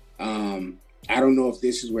 Yeah. I don't know if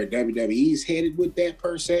this is where WWE's headed with that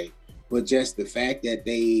per se, but just the fact that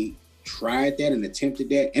they tried that and attempted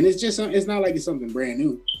that, and it's not like it's something brand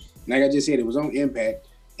new. Like I just said, it was on Impact,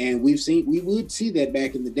 and we would see that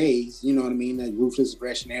back in the days, you know what I mean, like Ruthless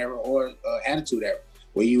Aggression era or Attitude era,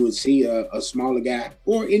 where you would see a smaller guy,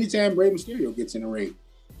 or anytime Rey Mysterio gets in the ring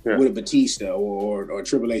with a Batista or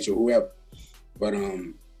Triple H or whoever. But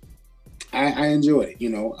I enjoyed it. You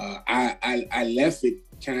know, I left it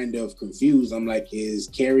kind of confused. I'm like, is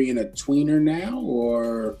Karrion a tweener now,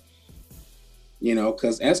 or you know,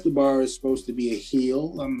 because Escobar is supposed to be a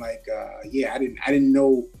heel. I'm like, yeah, I didn't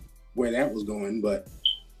know where that was going, but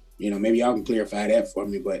you know, maybe y'all can clarify that for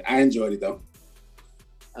me. But I enjoyed it though.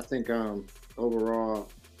 I think overall,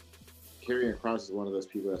 Karrion Kross is one of those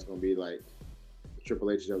people that's going to be like the Triple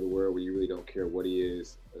H's of the world, where you really don't care what he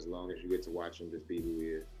is as long as you get to watch him just be who he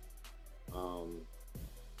is.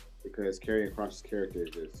 Because Karrion Kross's character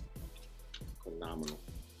is just phenomenal.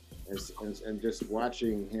 And just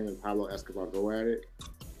watching him and Pablo Escobar go at it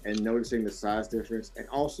and noticing the size difference, and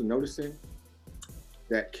also noticing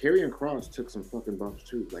that Karrion Kross took some fucking bumps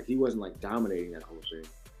too. Like, he wasn't like dominating that whole thing.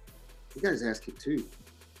 He got his ass kicked too.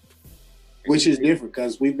 Which is different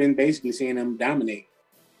because we've been basically seeing him dominate.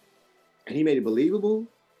 And he made it believable.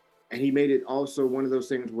 And he made it also one of those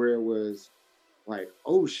things where it was like,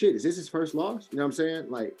 oh shit, is this his first loss? You know what I'm saying?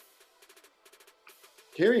 Like,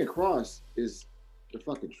 Karrion Kross is the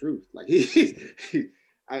fucking truth. Like,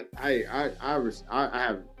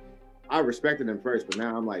 I respected him first, but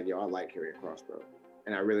now I'm like, yo, I like Karrion Kross, bro.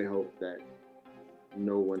 And I really hope that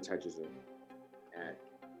no one touches him at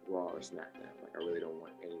Raw or SmackDown. Like, I really don't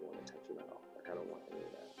want anyone to touch him at all. Like, I don't want any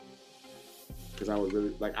of that. Because I would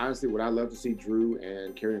really, like, honestly, would I love to see Drew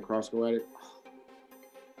and Karrion Kross go at it?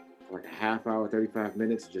 Like a half hour, 35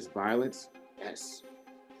 minutes, just violence? Yes,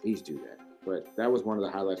 please do that. But that was one of the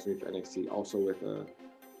highlights for me for NXT, also with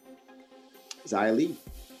Xia Li.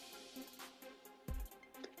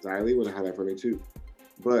 Xia Li was a highlight for me too.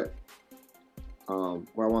 But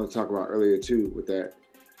what I wanted to talk about earlier too with that,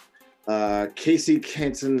 Kacy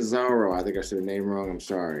Catanzaro. I think I said her name wrong. I'm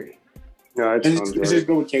sorry. No, Let's just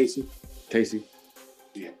go with Casey. Casey.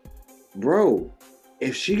 Yeah. Bro,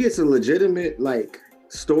 if she gets a legitimate like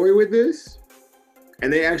story with this,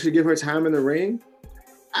 and they actually give her time in the ring,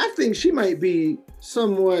 I think she might be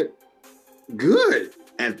somewhat good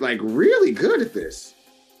and like really good at this.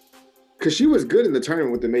 Because she was good in the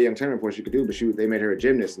tournament with the Mae Young tournament, what she could do, but they made her a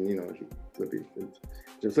gymnast, and you know, flippy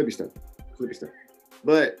stuff.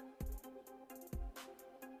 But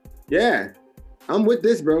yeah, I'm with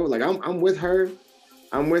this, bro. Like I'm with her.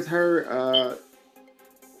 I'm with her.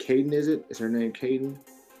 Kayden, is it? Is her name Kayden?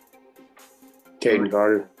 Kayden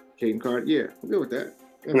Carter. Kayden Carter. Yeah, I'm good with that.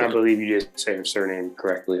 And I believe you did say her surname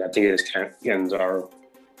correctly. I think it is Catanzaro.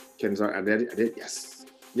 Catanzaro. I did. Yes.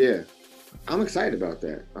 Yeah. I'm excited about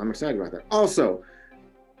that. Also,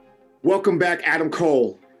 welcome back, Adam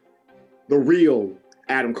Cole. The real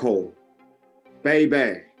Adam Cole.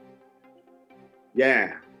 Baby.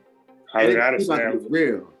 Yeah. I gotta say,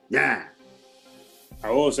 real. Yeah.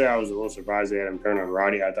 I will say I was a little surprised they had him turn on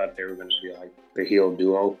Roddy. I thought they were going to be like the heel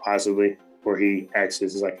duo, possibly, where he acts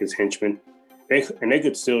as like his henchman. They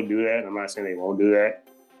could still do that. I'm not saying they won't do that.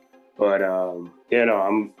 But, yeah, no,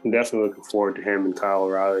 I'm definitely looking forward to him and Kyle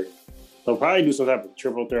O'Reilly. They'll probably do some type of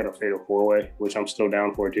triple threat or fatal four-way, which I'm still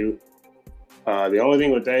down for, too. The only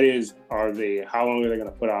thing with that is, how long are they going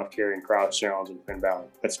to put off Karrion Kross challenge and Finn Balor?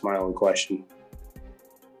 That's my only question.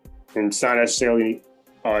 And it's not necessarily,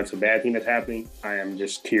 it's a bad thing that's happening. I am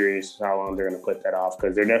just curious how long they're going to put that off,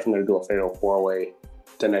 because they're definitely going to do a fatal four-way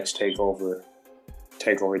the next takeover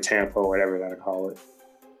Tampa, or whatever they're going to call it.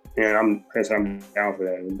 And I'm down for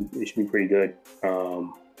that. It should be pretty good.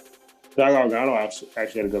 Gargano actually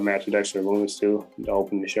had a good match with Dexter Lumis too to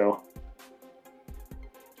open the show.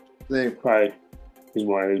 Probably he's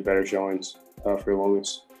one of his better showings for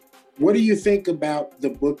Lumis. What do you think about the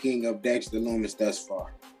booking of Dexter Lumis thus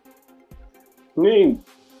far? I mean,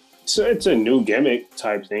 it's a new gimmick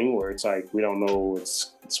type thing where it's like we don't know.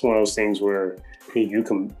 It's one of those things where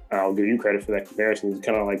I'll give you credit for that comparison. It's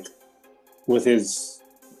kind of like with his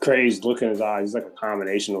crazed look in his eyes, he's like a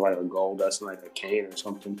combination of like a gold dust and like a cane or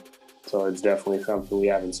something. So it's definitely something we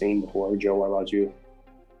haven't seen before. Joe, what about you?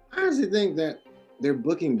 I honestly think that they're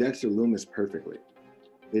booking Dexter Lumis perfectly.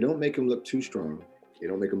 They don't make him look too strong. They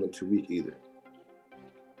don't make him look too weak either.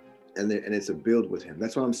 And it's a build with him.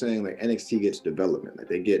 That's why I'm saying like NXT gets development. Like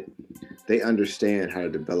they understand how to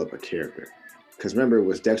develop a character. Because remember, it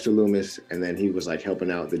was Dexter Lumis, and then he was like helping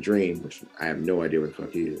out the Dream, which I have no idea what the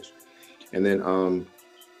fuck he is. And then on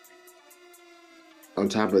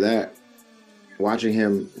top of that, watching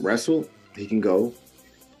him wrestle, he can go.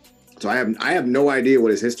 So I have no idea what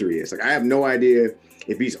his history is. Like I have no idea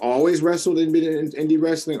if he's always wrestled and been in indie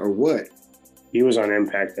wrestling or what. He was on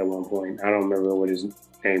Impact at one point. I don't remember what his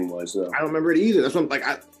name was though. I don't remember it either. That's what I'm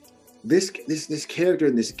like. This character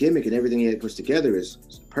and this gimmick and everything he puts together is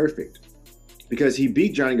perfect because he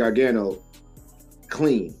beat Johnny Gargano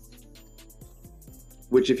clean.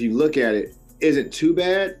 Which, if you look at it, isn't too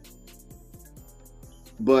bad,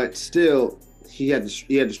 but still he had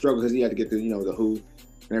to struggle because he had to get the the Who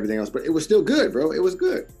and everything else. But it was still good, bro. It was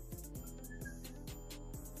good.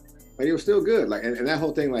 Like it was still good. Like and that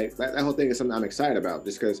whole thing, like that whole thing is something I'm excited about,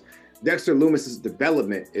 just because Dexter Lumis's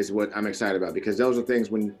development is what I'm excited about, because those are things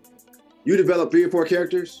when you develop 3 or 4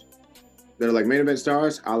 characters that are like main event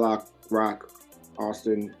stars, a la Rock,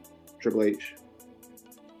 Austin, Triple H.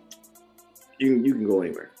 You can go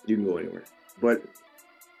anywhere. You can go anywhere. But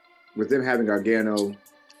with them having Gargano,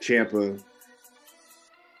 Ciampa,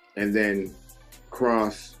 and then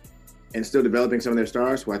Cross, and still developing some of their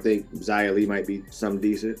stars, who I think Xia Li might be some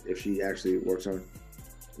decent if she actually works on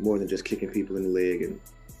more than just kicking people in the leg and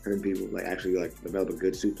hurting people, like actually like develop a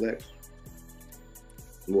good suplex.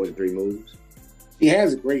 More than 3 moves. He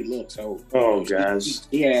has a great look, so gosh,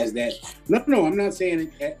 he has that. No, I'm not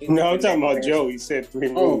saying it. No, I'm talking about Joe. He said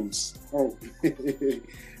 3 moves. Oh,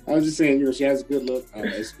 I was just saying, she has a good look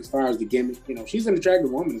as far as the gimmick. She's an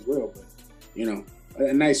attractive woman as well, but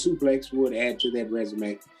a nice suplex would add to that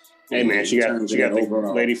resume. Hey man, she got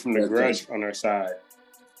the lady from the Grudge on her side.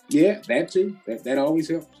 Yeah, that too. That always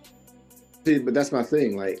helps. See, but that's my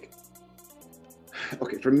thing. Like,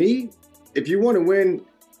 okay, for me, if you want to win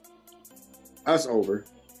us over,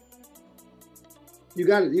 you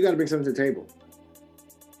got to bring something to the table.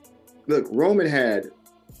 Look, Roman had,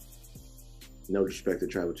 no disrespect to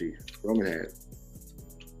Tribal Chief, Roman had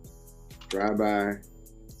drive-by,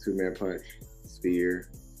 2-man punch, spear,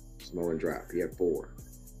 Samoan drop. He had 4.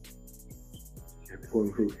 He had 4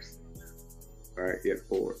 moves. All right, he had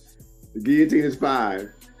 4. The guillotine is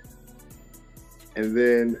 5. And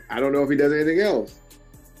then I don't know if he does anything else.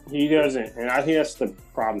 He doesn't, and I think that's the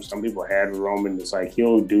problem some people had with Roman. It's like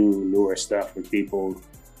he'll do newer stuff with people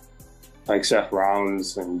like Seth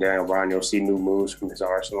Rollins and Daniel Bryan. You'll see new moves from his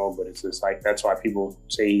arsenal, but it's just like that's why people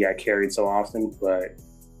say he got carried so often. But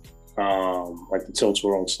like the tilt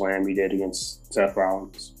world slam he did against Seth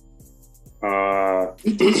Rollins.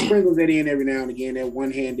 He sprinkles that in every now and again. That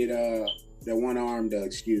one-handed, that one-armed,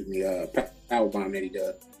 power bomb that he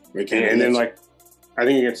does. And then like. I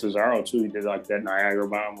think against Cesaro too, he did like that Niagara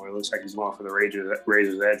bomb where it looks like he's going for the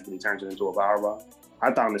Razor's Edge, but he turns it into a power bomb.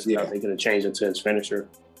 I thought they could have changed it to his finisher.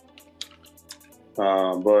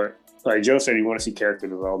 But like Joe said, you want to see character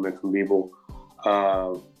development from people.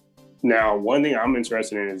 Now, one thing I'm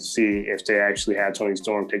interested in is to see if they actually have Toni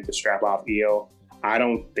Storm take the strap off Io. I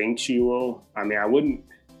don't think she will. I mean,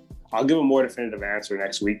 I'll give a more definitive answer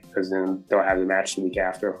next week, because then they'll have the match the week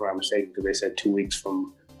after, if I'm mistaken, because they said 2 weeks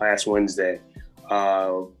from last Wednesday.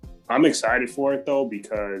 I'm excited for it though,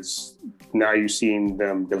 because now you've seen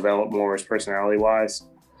them develop more as personality-wise.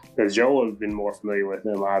 Because Joe has been more familiar with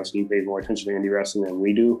them. Obviously, he pays more attention to indie wrestling than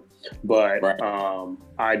we do. But right.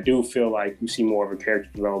 I do feel like you see more of a character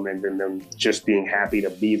development than them just being happy to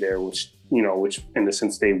be there, which in the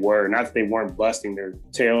sense they were. Not that they weren't busting their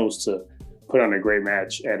tails to put on a great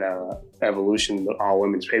match at Evolution, the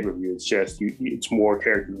all-women's pay-per-view. It's just, it's more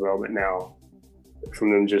character development now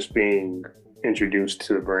from them just being introduced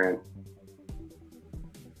to the brand.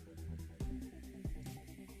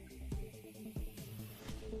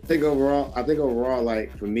 I think overall,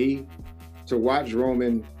 like for me, to watch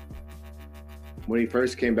Roman when he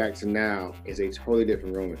first came back to now is a totally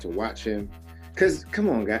different Roman. To watch him, because come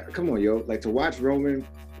on, yo, like to watch Roman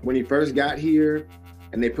when he first got here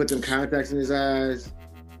and they put them contacts in his eyes,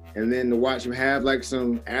 and then to watch him have like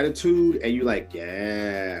some attitude, and you like,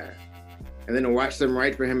 yeah. And then to watch them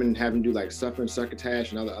write for him and have him do like Suffer and Succotash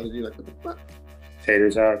and all the other dudes, like, what the fuck?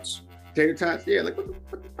 Tater tots, yeah, like what the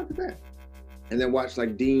fuck is that? And then watch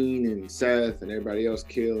like Dean and Seth and everybody else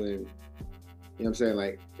kill, and you know what I'm saying?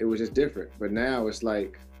 Like it was just different. But now it's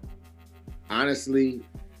like, honestly,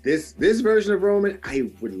 this version of Roman, I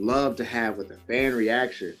would love to have with a fan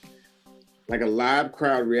reaction, like a live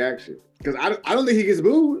crowd reaction. Because I don't think he gets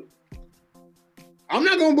booed. I'm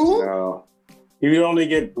not gonna boo him. No. He would only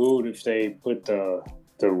get booed if they put the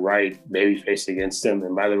right babyface against him.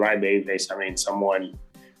 And by the right babyface, I mean someone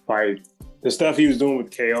like the stuff he was doing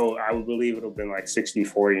with KO, I would believe it would have been like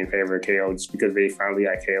 60-40 in favor of KO, just because they finally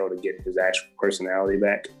got KO to get his actual personality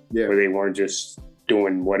back. Yeah. Where they weren't just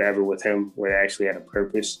doing whatever with him, where they actually had a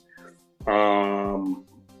purpose. Cesaro,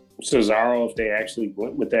 if they actually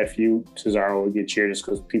went with that feud, Cesaro would get cheered just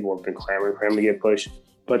because people have been clamoring for him to get pushed.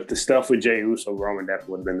 But the stuff with Jey Uso, Roman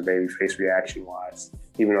definitely would have been the babyface reaction-wise,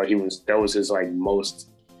 even though that was his like most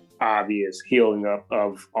obvious healing up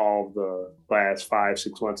of all the last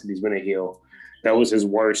 5-6 months that he's been a heel. That was his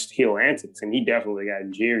worst heel antics, and he definitely got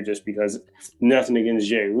jeered just because nothing against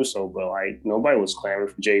Jey Uso, but like nobody was clamoring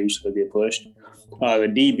for Jey Uso to get pushed. The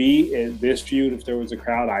DB in this feud, if there was a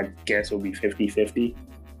crowd, I guess it would be 50-50.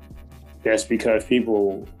 That's because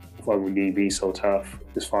people fuck with DB so tough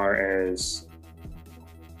as far as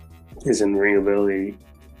his in-ring ability,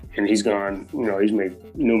 and he's gone. You know, he's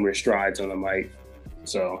made numerous strides on the mic,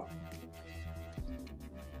 so.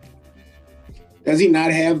 Does he not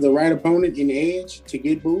have the right opponent in Edge to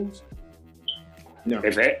get booze? No.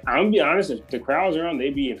 I'm gonna be honest, if the crowd's around,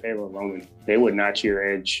 they'd be in favor of Roman. They would not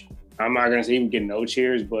cheer Edge. I'm not gonna say he would get no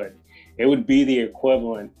cheers, but it would be the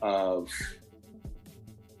equivalent of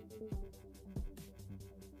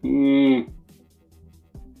I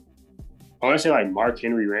want to say like Mark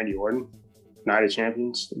Henry, Randy Orton, Night of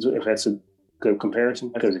Champions, if that's a good comparison.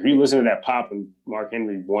 Because if you listen to that pop and Mark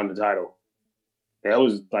Henry won the title, that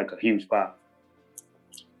was like a huge pop.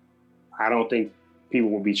 I don't think people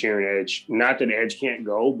will be cheering Edge. Not that Edge can't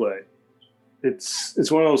go, but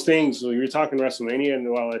it's one of those things. So you're talking WrestleMania, and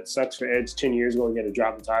while it sucks for Edge 10 years ago, he had to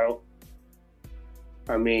drop the title.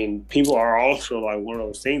 I mean, people are also like one of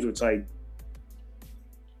those things where it's like,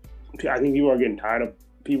 I think people are getting tired of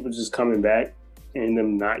people just coming back and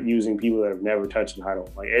them not using people that have never touched the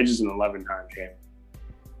title. Like Edge is an 11-time champion.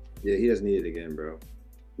 Yeah, he doesn't need it again, bro.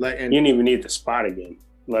 Like, and he didn't even need the spot again,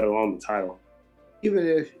 let alone the title. Even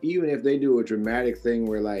if they do a dramatic thing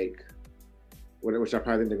where like, which I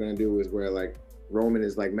probably think they're gonna do is where like Roman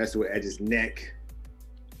is like messing with Edge's neck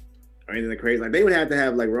or anything crazy, like they would have to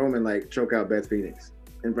have like Roman like choke out Beth Phoenix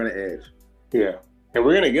in front of Edge. Yeah, and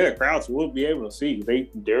we're gonna get a crowd, so we'll be able to see.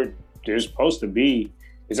 They're supposed to be.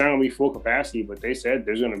 It's not gonna be full capacity, but they said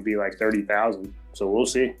there's gonna be like 30,000. So we'll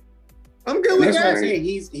see. I'm good with That's that. what I'm saying.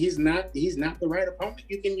 He's not the right opponent.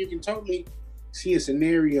 You can totally see a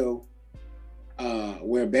scenario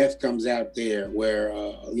where Beth comes out there where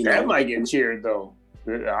that might get cheered though.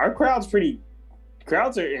 Our crowds are pretty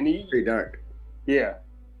dark. Yeah.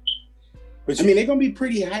 But I mean, they're gonna be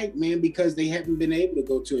pretty hyped, man, because they haven't been able to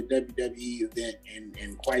go to a WWE event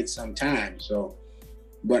in quite some time. So,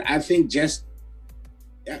 but I think just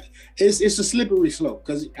it's a slippery slope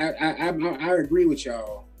because I agree with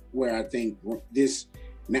y'all where I think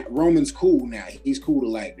Roman's cool now. He's cool to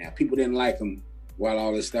like now. People didn't like him while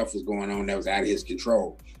all this stuff was going on that was out of his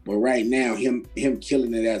control. But right now, him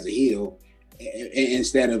killing it as a heel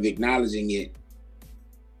instead of acknowledging it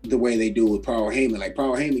the way they do with Paul Heyman. Like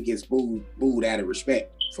Paul Heyman gets booed out of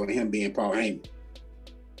respect for him being Paul Heyman.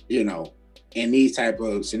 You know, in these type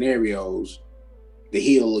of scenarios, the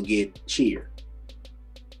heel will get cheered.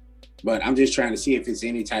 But I'm just trying to see if it's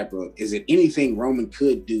is it anything Roman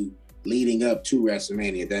could do leading up to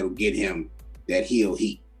WrestleMania that'll get him that heel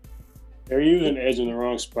heat? They're using Edge in the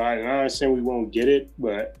wrong spot, and I'm not saying we won't get it,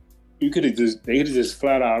 but they could have just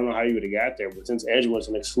flat out, I don't know how you would have got there, but since Edge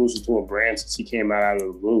wasn't exclusive to a brand since he came out of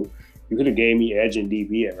the blue, you could have gave me Edge and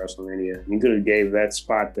DB at WrestleMania. You could have gave that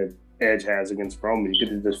spot that Edge has against Roman. You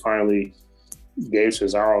could have just finally gave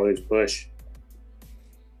Cesaro his push.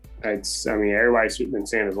 Everybody's been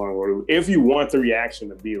saying as long as if you want the reaction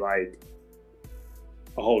to be like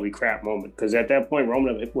a holy crap moment, because at that point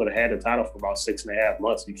Roman would have had the title for about 6.5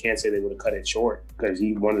 months. You can't say they would have cut it short because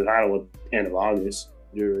he won the title at the end of August.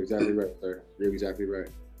 You're exactly right, sir. You're exactly right.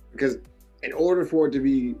 Because in order for it to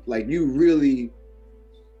be like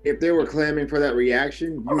if they were clamoring for that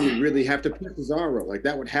reaction, you would really have to put Cesaro. Like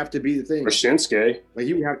that would have to be the thing. Or Shinsuke. Like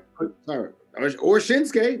you would have to put Cesaro. Or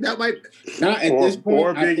Shinsuke. That might not at this point.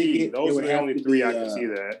 Or Big E. Those are the only three I can see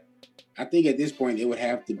that. I think at this point it would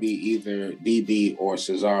have to be either DB or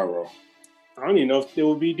Cesaro. I don't even know if it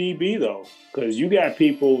would be DB though, because you got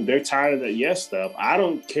people, they're tired of the yes stuff. I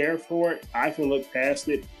don't care for it. I can look past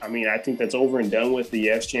it. I mean, I think that's over and done with, the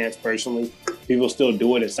yes chance personally. People still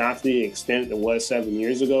do it. It's not to the extent it was 7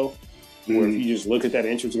 years ago, where if you just look at that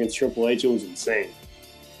entrance against Triple H, it was insane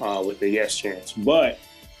with the yes chance. But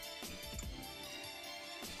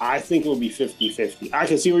I think it would be 50-50. I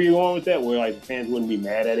can see where you're going with that, where like the fans wouldn't be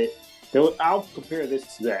mad at it. I'll compare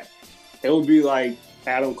this to that. It would be like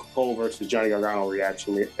Adam Cole versus Johnny Gargano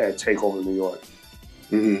reaction at TakeOver New York,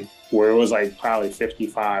 where it was like probably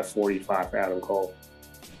 55-45 for Adam Cole.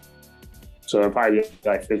 So it'd probably be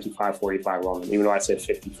like 55-45 Roman, even though I said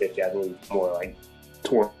 50-50, I think more like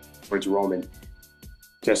towards Roman,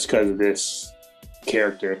 just because of this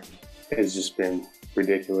character has just been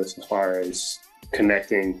ridiculous as far as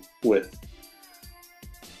connecting with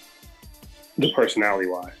the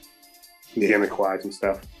personality-wise, gimmick-wise and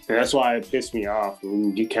stuff. And that's why it pissed me off.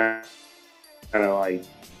 And you kind of like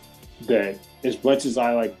that. As much as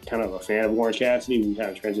I like kind of a fan of Orange Cassidy, we kind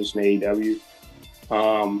of transitioned to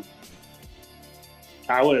AEW.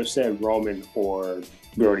 I would have said Roman or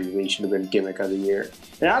Brody Lee should have been gimmick of the year.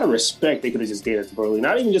 And out of respect, they could have just gave it to Brody Lee.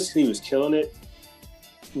 Not even just because he was killing it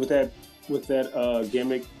with that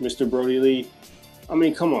gimmick, Mr. Brody Lee. I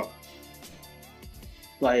mean, come on.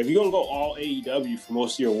 Like, if you're gonna go all AEW for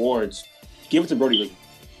most of your awards, give it to Brody Lee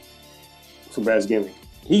for best gimmick.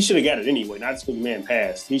 He should have got it anyway, not just because the man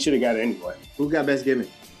passed. He should have got it anyway. Who got best gimmick?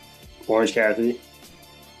 Orange Cassidy.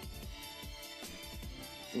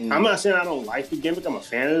 I'm not saying I don't like the gimmick. I'm a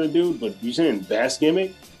fan of the dude, but you saying best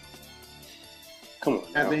gimmick? Come on.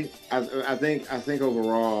 I think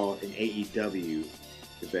overall in AEW,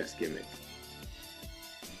 the best gimmick.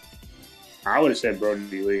 I would have said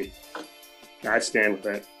Brody Lee. I'd stand with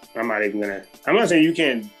that. I'm not saying you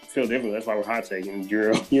can't feel differently. That's why we're hot taking.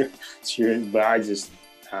 But I just,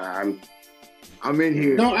 I'm in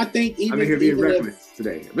here. No, I think I'm in here being reckless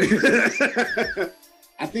today.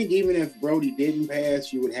 I think even if Brody didn't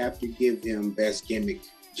pass, you would have to give him best gimmick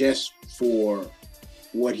just for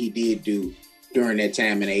what he did do during that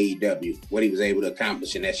time in AEW, what he was able to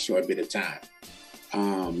accomplish in that short bit of time.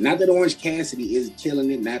 Not that Orange Cassidy is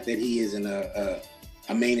killing it, not that he isn't a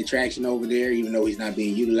main attraction over there, even though he's not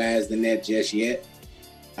being utilized in that just yet.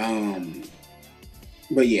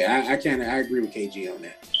 But yeah, I agree with KG on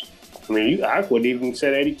that. I mean, I would even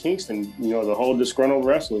said Eddie Kingston, the whole disgruntled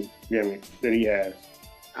wrestler gimmick that he has.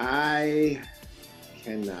 I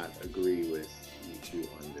cannot agree with you two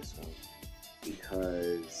on this one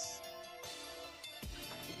because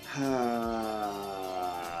all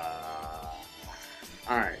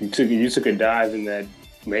right. You took a dive in that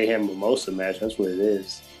Mayhem Mimosa match. That's what it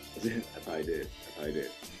is. I probably did.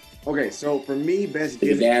 Okay, so for me, best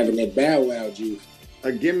gimmick. Gimmick. Diving that Bow Wow juice.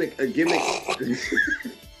 A gimmick. A gimmick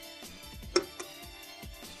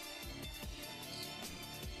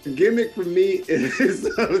for me is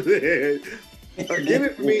something. A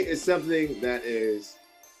gimmick for me is something that is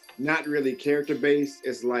not really character based.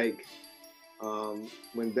 It's like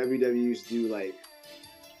when WWE used to do like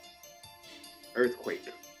Earthquake,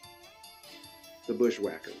 the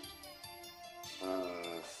Bushwhackers.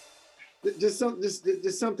 Just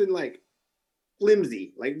something like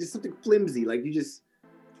flimsy, like you just.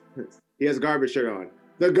 He has a garbage shirt on.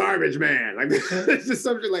 The Garbage Man, like it's just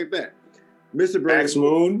something like that. Mr. Brody. Max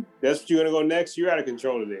Moon, that's what you're gonna go next. You're out of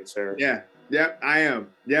control today, sir. Yeah. Yep. I am.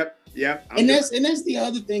 Yep. And that's the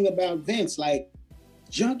other thing about Vince. Like,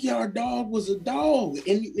 Junkyard Dog was a dog,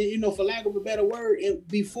 and for lack of a better word,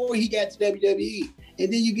 before he got to WWE,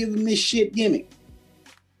 and then you give him this shit gimmick.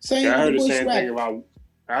 Same. Yeah, I heard the same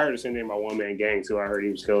thing about One Man Gang too. I heard he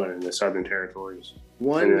was killing in the Southern Territories.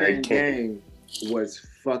 One Man Gang was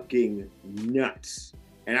fucking nuts,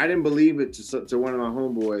 and I didn't believe it to one of my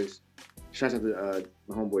homeboys. Shout out to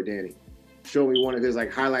my homeboy Danny. Showed me one of his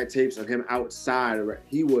like highlight tapes of him outside.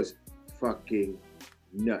 He was fucking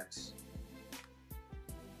nuts.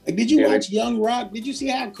 Like, did you watch Young Rock? Did you see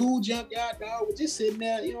how cool Junkyard Dog was just sitting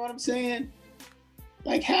there? You know what I'm saying?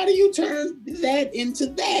 Like, how do you turn that into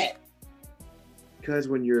that? Because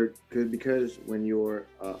when you're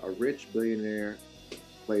a rich billionaire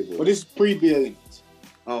playboy. Well, this is pre-billions.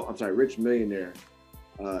 Oh, I'm sorry, rich millionaire.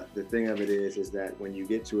 The thing of it is that when you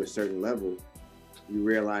get to a certain level, you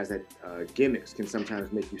realize that gimmicks can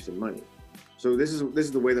sometimes make you some money. So this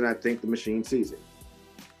is the way that I think the machine sees it.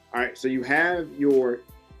 All right, so you have your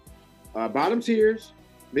bottom tiers,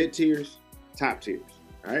 mid tiers, top tiers.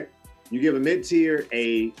 All right, you give a mid tier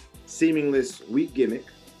a seamless weak gimmick,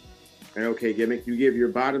 an okay gimmick. You give your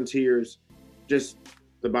bottom tiers just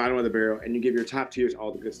the bottom of the barrel, and you give your top tiers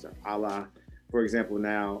all the good stuff. A la, for example,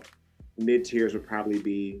 now mid tiers would probably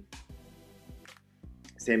be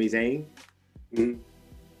Sami Zayn,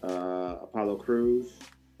 Apollo Crews,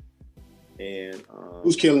 and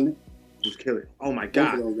who's killing it? Oh my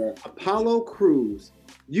God, Apollo Crews,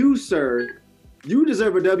 you sir, you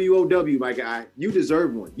deserve a WOW, my guy. You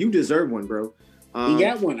deserve one. You deserve one, bro. He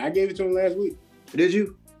got one. I gave it to him last week. Did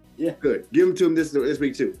you? Yeah. Good. Give him to him this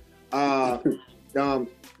week too. But no,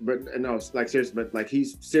 like seriously, but like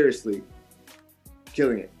he's seriously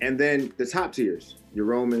killing it. And then the top tiers, your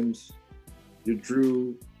Romans, your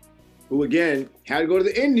Drew, who again had to go to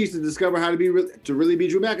the Indies to discover how to really be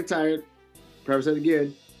Drew McIntyre. Preface that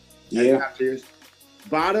again. Yeah. Top tiers.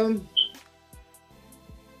 Bottom,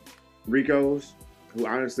 Rico's, who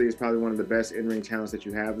honestly is probably one of the best in-ring talents that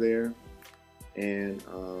you have there, and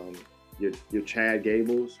your Chad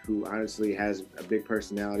Gables, who honestly has a big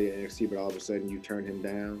personality at NXT, but all of a sudden you turn him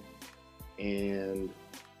down, and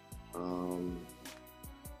God,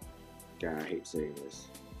 I hate saying this.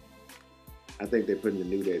 I think they're putting the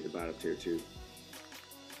New Day at the bottom tier too.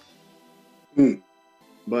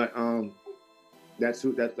 But that's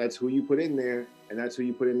who you put in there and that's who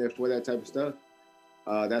you put in there for that type of stuff,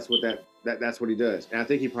 that's what he does. And I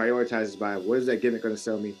think he prioritizes by what is that gimmick going to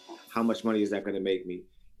sell me? How much money is that going to make me?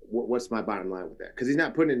 What's my bottom line with that? Because he's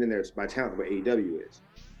not putting it in there by talent, but AEW is.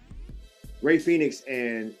 Ray Phoenix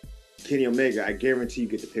and Kenny Omega, I guarantee you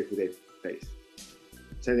get to pick who they face.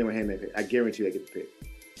 Same thing with Handman. I guarantee they get to pick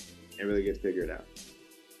and really get to figure it out.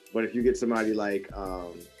 But if you get somebody like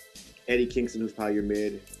Eddie Kingston, who's probably your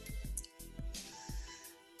mid,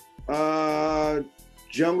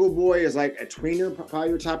 Jungle Boy is like a tweener, probably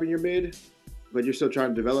your top in your mid, but you're still trying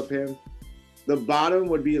to develop him. The bottom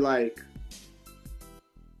would be like,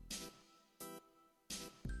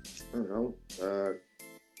 I don't know,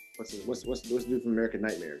 what's the dude from American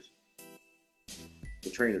Nightmares? The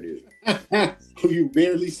trainer dude. Who you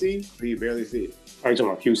barely see? Who you barely see. Are you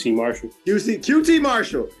talking about QT Marshall? QT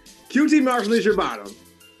Marshall. QT Marshall is your bottom.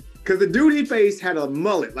 Because the dude he faced had a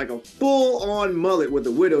mullet, like a full-on mullet with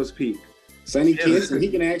a widow's peak. Sonny Kiss, and he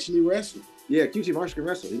can actually wrestle. Yeah, QT Marshall can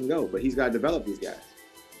wrestle. He can go, but he's got to develop these guys.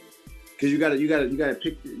 Because you got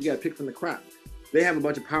to pick from the crop. They have a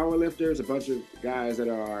bunch of power lifters, a bunch of guys that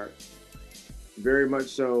are very much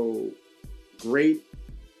so great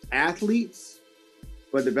athletes,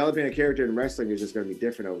 but developing a character in wrestling is just going to be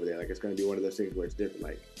different over there. Like, it's going to be one of those things where it's different.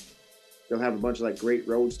 Like, they'll have a bunch of like great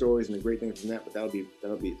road stories and the great things from that, but that'll be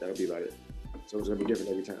about it. So it's going to be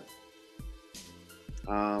different every time.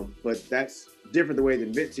 But that's different the way that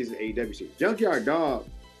Vince sees an AEW season. Junkyard Dog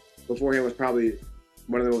beforehand was probably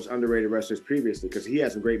one of the most underrated wrestlers previously because he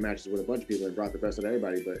had some great matches with a bunch of people and brought the best of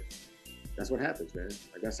everybody. But that's what happens, man.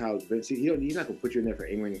 Like, that's how Vince. He's not gonna put you in there for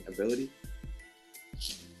in-ring ability.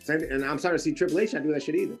 And I'm starting to see Triple H not do that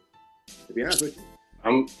shit either. To be honest with you,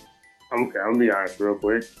 I'm gonna be honest real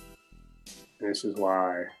quick. And this is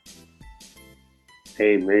why.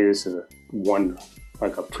 Hey, maybe this is a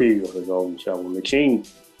preview of the Golden Shovel. McShane,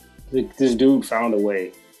 this dude found a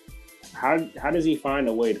way. How does he find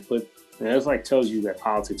a way to put? And it's like tells you that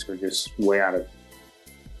politics are just way out of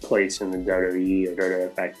place in the WWE or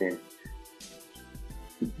WWF back then.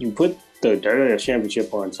 You put the WWF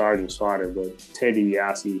Championship on Sergeant Slaughter, but Ted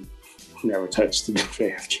DiBiase never touched the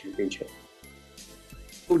WWF Championship.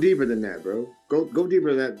 Go deeper than that, bro. Go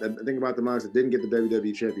deeper than that. Think about the ones that didn't get the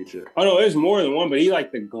WWE Championship. Oh no, there's more than one, but he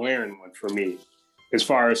like the glaring one for me, as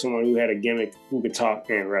far as someone who had a gimmick who could talk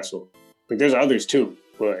and wrestle. Like there's others too,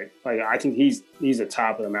 but like I think he's the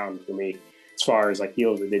top of the mountain for me, as far as like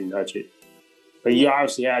heels that didn't touch it. But you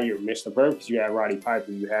obviously have your Mr. Perfect, you have Roddy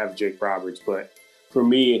Piper, you have Jake Roberts, but for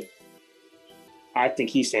me, I think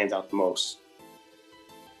he stands out the most.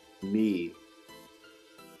 Me.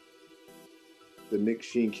 The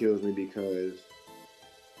McShane kills me because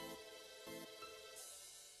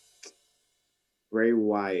Bray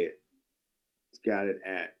Wyatt got it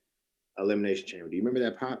at Elimination Chamber. Do you remember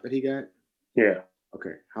that pop that he got? Yeah.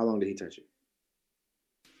 Okay. How long did he touch it?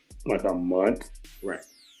 Like a month. Right.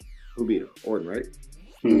 Who beat him? Orton, right?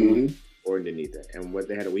 Mm-hmm. Orton didn't need that. And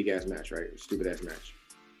they had a weak-ass match, right? Stupid-ass match.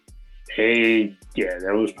 Hey, yeah,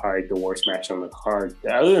 that was probably the worst match on the card.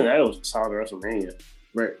 Other than that, it was a solid WrestleMania.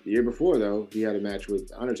 Right. The year before, though, he had a match with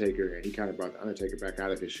The Undertaker, and he kind of brought The Undertaker back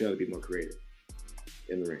out of his shell to be more creative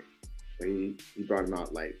in the ring. So he brought him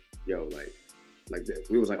out like we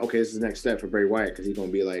was like, okay, this is the next step for Bray Wyatt because he's going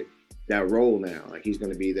to be like that role now. Like, he's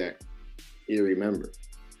going to be that eerie member.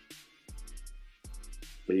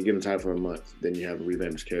 But you give him the title for a month, then you have a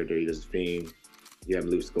revamped character. He does the Fiend. You have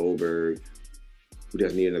Luke Goldberg, who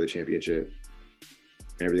doesn't need another championship,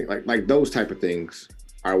 and everything. Like those type of things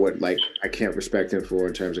are what like I can't respect him for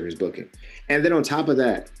in terms of his booking. And then on top of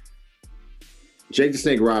that, Jake the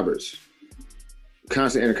Snake Roberts,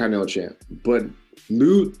 constant Intercontinental champ, but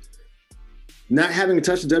Luke not having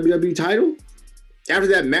touched the WWE title after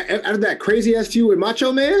that crazy ass feud with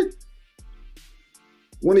Macho Man,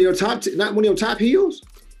 one of your not one of your top heels.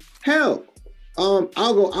 Hell, I'll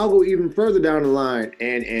go even further down the line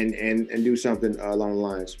and do something along the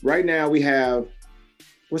lines. Right now we have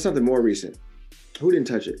what's something more recent. Who didn't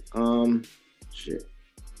touch it? Shit.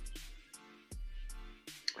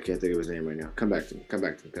 I can't think of his name right now. Come back to me. I'll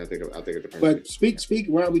think of the person. But speak.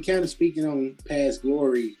 While we kind of speaking on past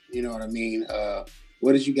glory, you know what I mean.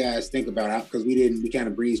 What did you guys think about? Because we kind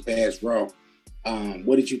of breezed past Raw.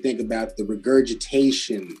 What did you think about the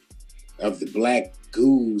regurgitation of the black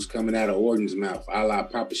goose coming out of Orton's mouth, a la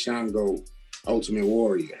Papa Shango, Ultimate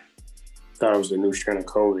Warrior? Thought it was the new strain of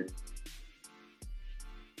COVID.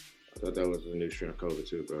 I thought that was the new strain of COVID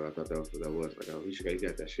too, bro. I thought that was what that was. Like, oh, he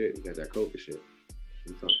got that shit. He got that COVID shit.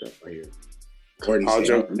 He fucked up right here. Orton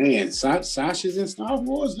said, man, Sasha's in Star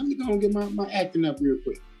Wars. Let me go and get my acting up real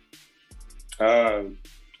quick. I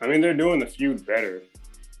mean, they're doing the feud better.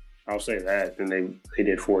 I'll say that than they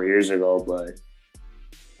did 4 years ago. But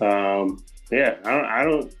yeah, I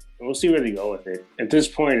don't. We'll see where they go with it. At this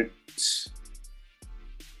point,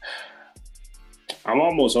 I'm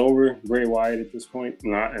almost over Bray Wyatt at this point.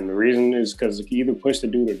 And the reason is because you either push the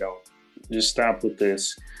dude or don't. Just stop with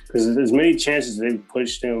this. Because as many chances they've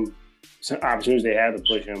pushed him, some opportunities they had to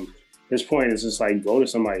push him. At this point, it's just like, go to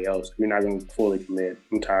somebody else. You're not going to fully commit.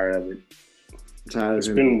 I'm tired of it. It's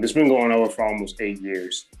been going over for almost 8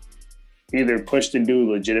 years. Either push the dude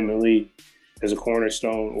legitimately as a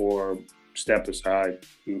cornerstone or step aside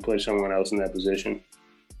and put someone else in that position.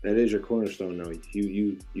 That is your cornerstone, though.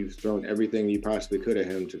 You've thrown everything you possibly could at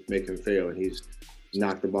him to make him fail, and he's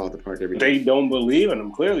knocked the ball at the park every time. They don't believe in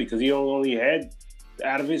him, clearly, because he only had,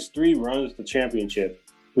 out of his 3 runs, the championship.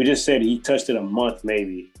 We just said he touched it a month,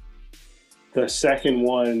 maybe. The second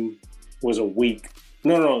one was a week.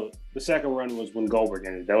 No. The second run was when Goldberg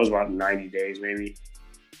ended. That was about 90 days, maybe.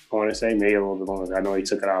 I want to say maybe a little bit longer. I know he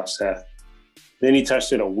took it off Seth. Then he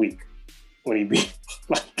touched it a week when he beat.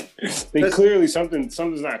 Clearly something's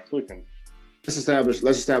not clicking. Let's establish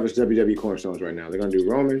WWE cornerstones right now. They're gonna do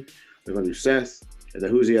Roman. They're gonna do Seth. And then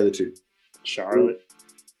who's the other 2? Charlotte.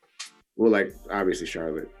 Well, like obviously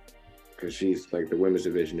Charlotte, because she's like the women's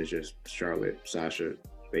division is just Charlotte, Sasha,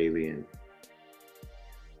 Bayley, and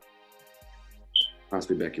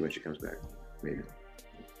possibly Becky when she comes back, maybe.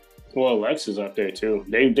 Well, Alexa's up there too.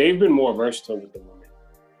 They've been more versatile with the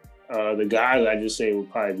women. The guys I just say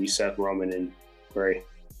would probably be Seth, Roman, and Bray.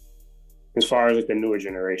 As far as like the newer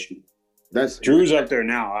generation, Drew's up there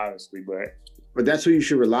now, obviously, but that's who you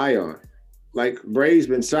should rely on. Like Bray's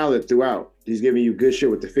been solid throughout. He's giving you good shit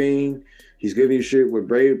with the Fiend. He's giving you shit with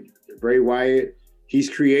Bray Wyatt. He's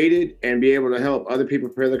created and be able to help other people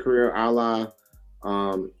prepare their career, a la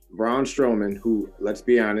Braun Strowman, who, let's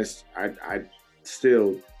be honest, I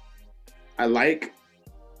like,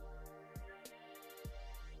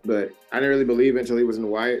 but I didn't really believe it until he was in the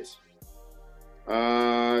Wyatts.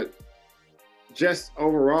 Just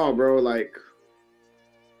overall, bro, like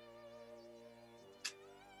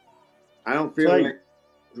I don't feel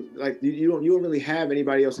like you don't really have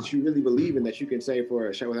anybody else that you really believe in that you can say for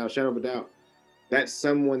without a shadow of a doubt that's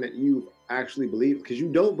someone that you actually believe, because you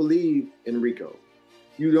don't believe in Rico.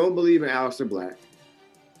 You don't believe in Aleister Black.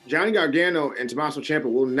 Johnny Gargano and Tommaso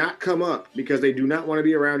Ciampa will not come up because they do not want to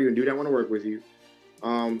be around you and do not want to work with you.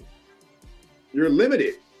 You're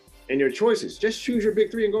limited in your choices. Just choose your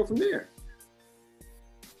big 3 and go from there.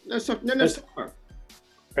 That's the thing,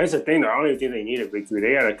 though. I don't even think they need a big 3.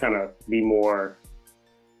 They got to kind of be more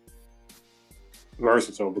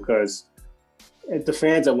versatile, because the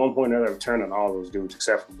fans at one point or another have turned on all those dudes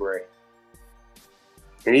except for Bray.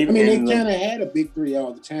 And even, they kind of had a big 3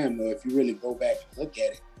 all the time, though, if you really go back and look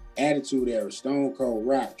at it. Attitude Era, Stone Cold,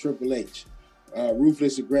 Rock, Triple H,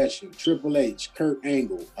 Ruthless Aggression, Triple H, Kurt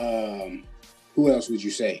Angle. Who else would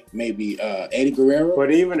you say? Maybe Eddie Guerrero?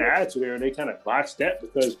 But even Attitude Era, they kind of botched that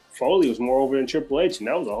because Foley was more over than Triple H, and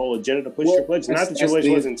that was a whole agenda to push Triple H. Not that Triple H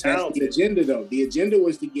wasn't talented. That's the agenda, though. The agenda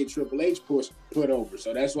was to get Triple H put over,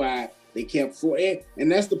 so that's why they kept for it.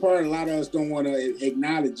 And that's the part a lot of us don't want to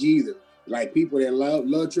acknowledge either. Like people that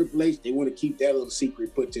love Triple H, they want to keep that little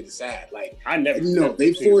secret put to the side. Like I never,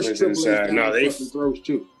 they forced Triple H down fucking throats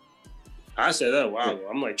too. I said that a while ago.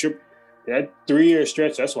 I'm like, that 3-year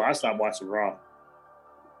stretch. That's why I stopped watching Raw.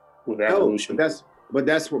 With Evolution. But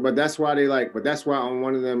that's why they like. But that's why on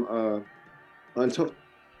one of them, Untold,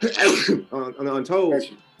 on the Untold,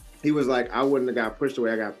 he was like, I wouldn't have got pushed the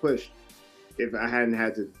way I got pushed if I hadn't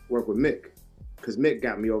had to work with Mick, because Mick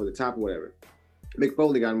got me over the top or whatever. Mick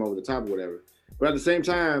Foley got him over the top or whatever. But at the same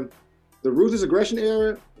time, the Ruthless Aggression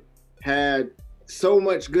era had so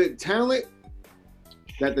much good talent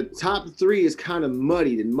that the top 3 is kind of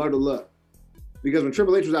muddied and muddled up. Because when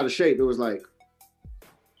Triple H was out of shape, it was like,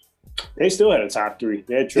 they still had a top 3.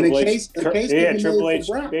 They had Triple H. They had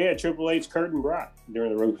Triple H, Kurt, and Brock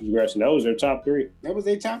during the Ruthless Aggression. That was their top 3. That was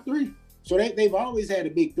their top 3. So they've always had a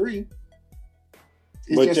big 3.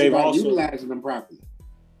 It's but just they've about also utilizing them properly.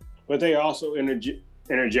 But they also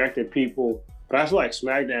interjected people. But I feel like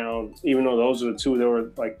SmackDown, even though those are the 2 that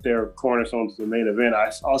were like their cornerstones to the main event, I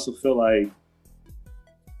also feel like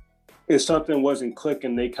if something wasn't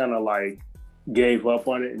clicking, they kind of like gave up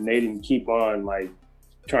on it and they didn't keep on like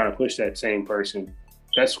trying to push that same person.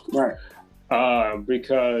 That's right.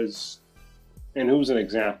 Because, and who's an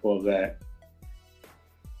example of that?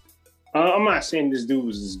 I'm not saying this dude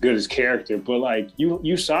was as good as character, but like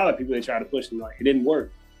you saw the people that tried to push him, like it didn't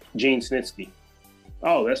work. Gene Snitsky.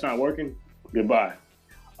 Oh, that's not working? Goodbye.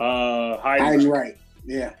 Heidenreich.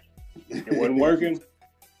 Yeah. It wasn't working?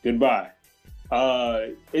 Goodbye.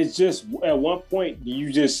 It's just at one point, do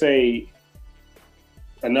you just say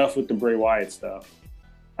enough with the Bray Wyatt stuff?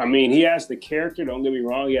 I mean, he has the character. Don't get me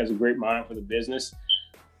wrong; he has a great mind for the business.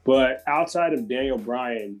 But outside of Daniel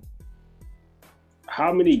Bryan,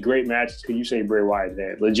 how many great matches could you say Bray Wyatt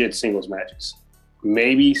had? Legit singles matches.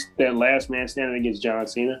 Maybe that last man standing against John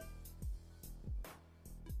Cena.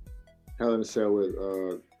 Hell in a Cell with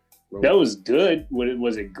that was good.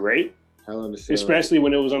 Was it great? Hell in a Cell, especially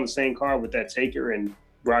when it was on the same card with that Taker and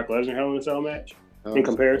Brock Lesnar Hell in a Cell match. In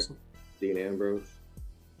comparison, Dean Ambrose.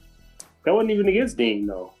 That wasn't even against Dean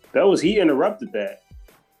though. He interrupted that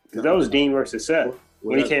because that was Dean versus Seth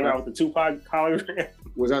when he came out with the Tupac hologram.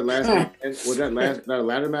 Was that a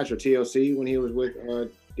ladder match or TLC when he was with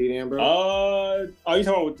Dean Ambrose? Are you talking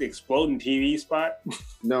about with the exploding TV spot?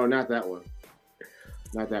 No, not that one.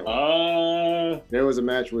 Not that one. There was a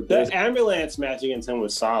match with the ambulance match against him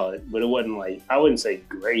was solid, but it wasn't like, I wouldn't say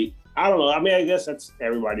great. I don't know. I mean, I guess that's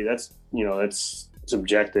everybody. That's, that's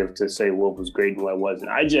subjective to say what was great and what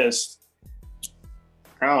wasn't. I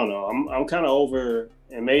don't know. I'm kind of over,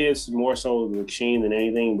 and maybe it's more so the machine than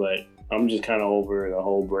anything, but I'm just kind of over the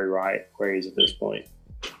whole Bray Wyatt craze at this point.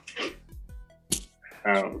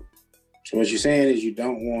 I don't know. So what you're saying is you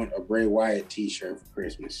don't want a Bray Wyatt T-shirt for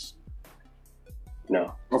Christmas?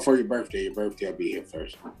 No. Or for your birthday. Your birthday will be here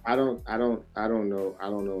first. I don't know, man. I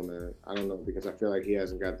don't know because I feel like he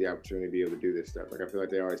hasn't got the opportunity to be able to do this stuff. Like I feel like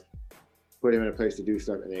they always put him in a place to do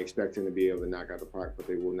stuff and they expect him to be able to knock out the park, but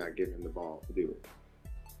they will not give him the ball to do it.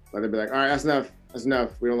 Like they'll be like, all right, that's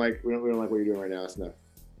enough. We don't like what you're doing right now. That's enough.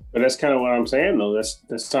 But that's kind of what I'm saying though.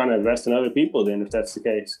 That's trying to invest in other people then, if that's the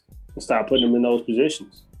case. And stop putting them in those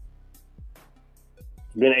positions.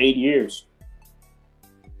 It's been 8 years.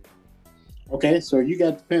 Okay, so you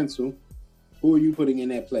got the pencil. Who are you putting in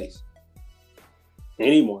that place?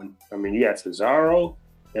 Anyone. I mean, you got Cesaro.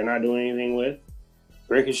 They're not doing anything with.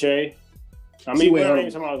 Ricochet. I mean,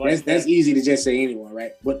 that's easy to just say anyone,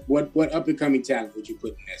 right? What up and coming talent would you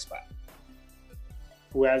put in that spot?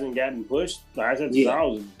 Who hasn't gotten pushed? Like I said,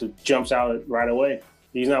 Cesaro jumps out right away.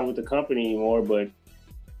 He's not with the company anymore,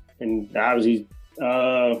 and obviously,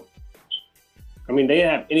 I mean, they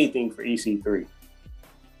have anything for EC3.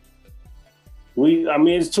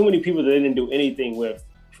 It's too many people that they didn't do anything with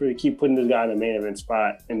to keep putting this guy in the main event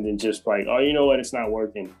spot and then just like, oh, you know what? It's not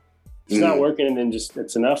working. It's not working, and then just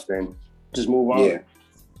it's enough. Then just move on.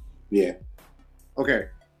 Yeah. Okay.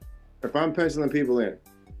 If I'm penciling people in,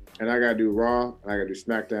 and I gotta do Raw, and I gotta do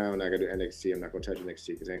SmackDown, and I gotta do NXT, I'm not gonna touch NXT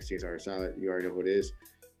because NXT is already solid. You already know who it is.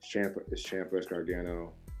 It's Ciampa,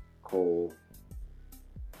 Gargano, Cole,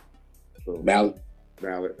 Balor,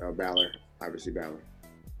 obviously Balor.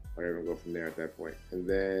 Whatever, and go from there at that point. And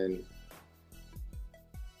then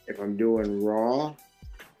if I'm doing Raw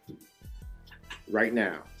right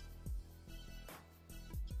now,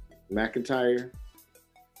 McIntyre,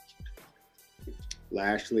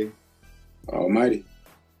 Lashley, Almighty,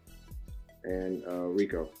 and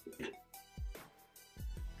Rico.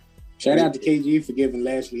 Shout out to KG for giving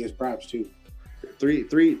Lashley his props too.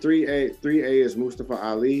 3A is Mustafa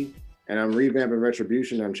Ali. And I'm revamping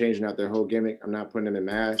Retribution. I'm changing out their whole gimmick. I'm not putting them in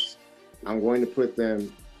masks. I'm going to put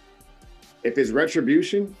them, if it's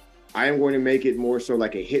Retribution, I am going to make it more so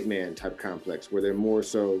like a Hitman type complex where they're more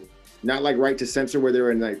so, not like Right to Censor where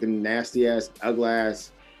they're in like the nasty ass, ugly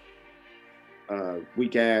ass,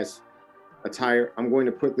 weak ass attire. I'm going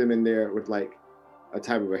to put them in there with like a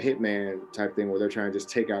type of a Hitman type thing where they're trying to just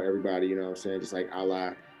take out everybody, you know what I'm saying? Just like a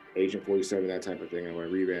la Agent 47, that type of thing. I'm going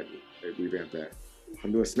to revamp that.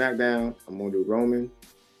 I'm doing SmackDown. I'm going to do Roman.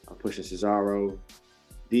 I'm pushing Cesaro.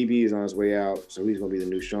 DB is on his way out, so he's going to be the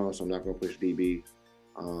new Shawn, so I'm not going to push DB.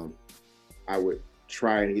 I would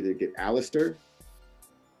try and either get Alistair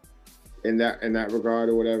in that regard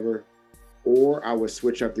or whatever, or I would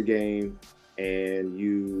switch up the game and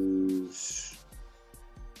use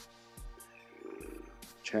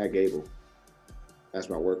Chad Gable. That's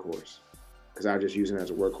my workhorse, because I just use him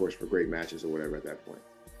as a workhorse for great matches or whatever at that point.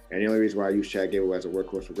 And the only reason why I use Chad Gable as a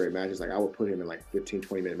workhorse for great matches, like I would put him in like 15,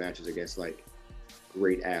 20-minute matches against like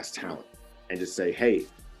great ass talent and just say, hey,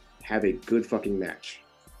 have a good fucking match.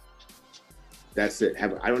 That's it. I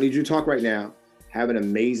don't need you to talk right now. Have an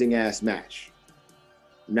amazing ass match.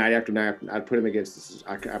 Night after night. I'd put him against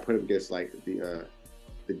I put him against like the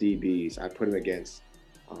DBs. I put him against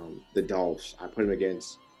the Dolphs. I put him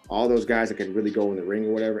against all those guys that can really go in the ring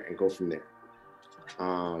or whatever and go from there.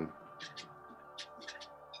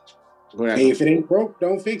 Hey, if it ain't broke,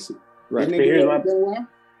 don't fix it. Right. Here's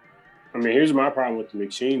my problem with the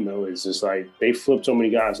machine though. Is just like they flip so many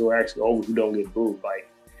guys who are actually over who don't get booed. Like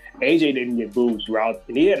AJ didn't get booed throughout,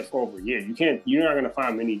 and he had it for over a year. You're not gonna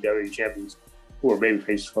find many WWE champions who are baby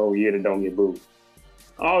faces for a whole year that don't get booed.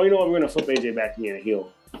 Oh, you know what? We're gonna flip AJ back to being a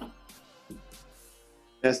heel.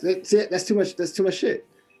 That's it. That's too much. That's too much shit.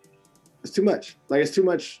 It's too much. Like, it's too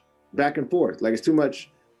much back and forth. Like, it's too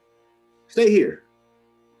much. Stay here.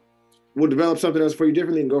 We'll develop something else for you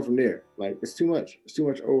differently and go from there. Like, it's too much. It's too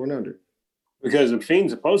much over and under. Because the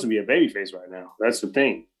Fiend's supposed to be a babyface right now. That's the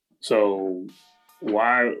thing. So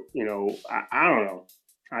why, you know, I don't know.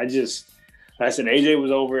 I said AJ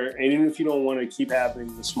was over, and even if you don't want to keep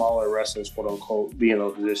having the smaller wrestlers, quote unquote, be in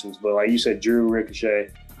those positions, but like you said, Drew,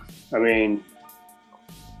 Ricochet, I mean,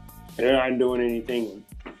 they're not doing anything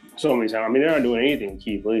so many times. I mean, they're not doing anything with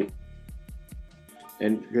Keith Lee.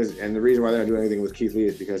 And the reason why they're not doing anything with Keith Lee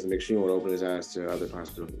is because the McShane would open his eyes to other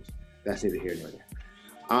possibilities. That's neither here nor there.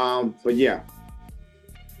 But yeah.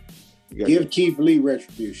 Give Keith Lee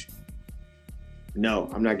retribution. No,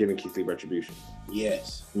 I'm not giving Keith Lee retribution.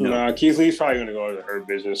 Yes. No, Keith Lee's probably going to go to the Hurt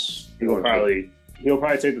Business. He'll probably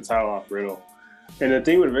take the title off Riddle. And the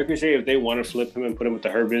thing with Ricochet, if they want to flip him and put him with the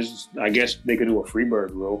Hurt Business, I guess they could do a Freebird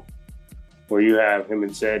rule where you have him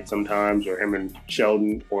and Ced sometimes, or him and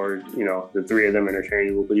Sheldon, or, you know, the three of them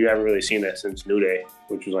interchangeable. But you haven't really seen that since New Day,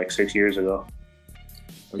 which was like 6 years ago.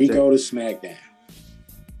 He go to SmackDown.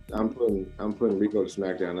 I'm putting Rico to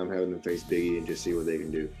SmackDown. I'm having them face Biggie and just see what they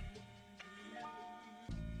can do.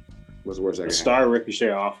 What's the worst I can start Ricochet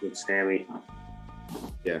off with Sammy.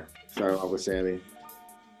 Yeah, start off with Sammy.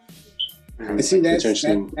 And see, that's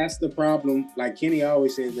the problem. Like Kenny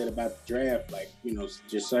always says that about the draft. Like, you know,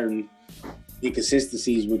 just certain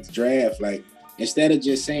inconsistencies with the draft. Like, instead of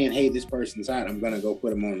just saying, "Hey, this person's hot, I'm gonna go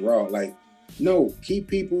put him on Raw." Like, no, keep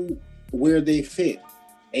people where they fit.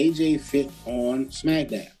 AJ fit on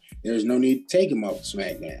SmackDown. There's no need to take him off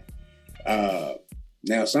SmackDown.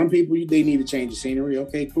 Now, some people, they need to change the scenery.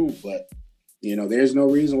 Okay, cool. But, you know, there's no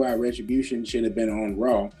reason why Retribution should have been on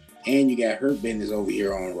Raw. And you got Hurt Business over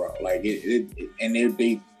here on Raw. Like, and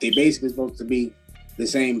they basically supposed to be the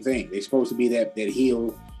same thing. They're supposed to be that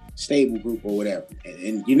heel stable group or whatever.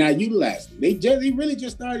 And you're not utilizing them. They really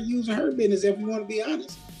just started using Hurt Business, if we want to be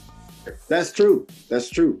honest. That's true.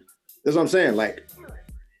 That's what I'm saying. Like,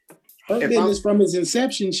 Hurt Business from its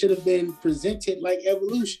inception should have been presented like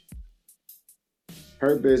Evolution.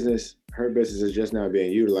 Hurt Business is just now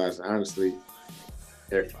being utilized. Honestly,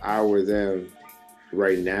 if I were them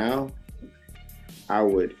right now, I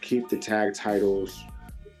would keep the tag titles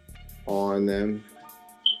on them.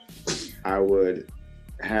 I would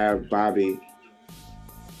have Bobby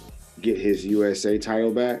get his USA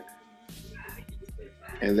title back.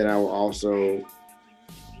 And then I will also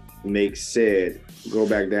make Ced go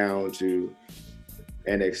back down to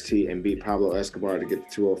NXT and beat Pablo Escobar to get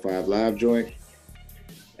the 205 Live joint,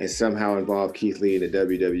 and somehow involve Keith Lee in the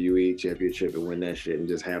WWE Championship and win that shit, and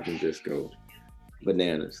just have them just go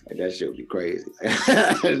bananas. Like, that shit would be crazy.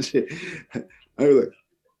 I'd be like,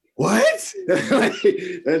 what? Like,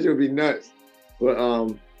 that shit would be nuts. But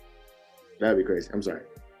that'd be crazy. I'm sorry.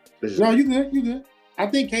 No, you good. I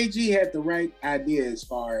think KG had the right idea as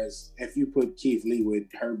far as if you put Keith Lee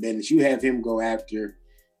with Hurt Business, you have him go after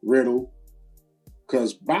Riddle,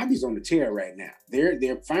 because Bobby's on the tear right now.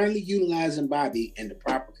 They're finally utilizing Bobby in the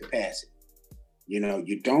proper capacity. You know,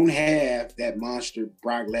 you don't have that monster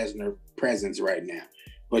Brock Lesnar presence right now,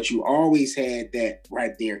 but you always had that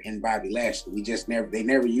right there in Bobby Lashley. They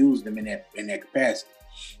never used him in that capacity.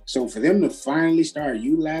 So for them to finally start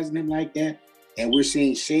utilizing him like that, and we're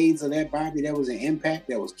seeing shades of that Bobby that was an Impact,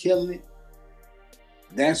 that was killing it,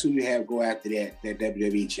 that's who you have go after that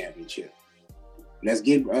WWE Championship. Let's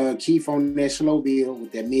get Keith on that slow bill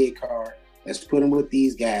with that mid card. Let's put him with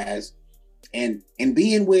these guys. And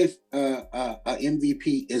being with a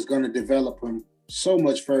MVP is going to develop him so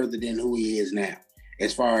much further than who he is now,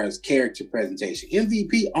 as far as character presentation.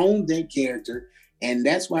 MVP owned that character, and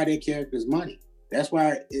that's why that character is money. That's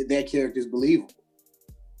why that character is believable.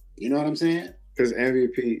 You know what I'm saying? Because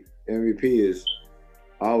MVP has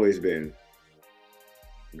always been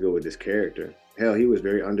good with this character. Hell, he was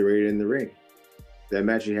very underrated in the ring. That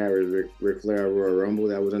match he had with Ric Flair Royal Rumble,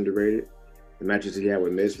 that was underrated. The matches he had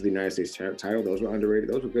with Miz for the United States title, those were underrated.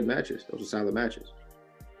 Those were good matches. Those were solid matches.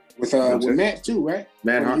 With Matt too, right?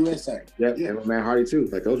 Matt Hardy. USA. Yep, yeah, and with Matt Hardy too.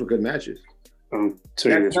 Like, those were good matches.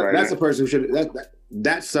 That's a person who should.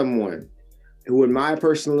 That's someone who, in my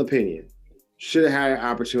personal opinion, should have had an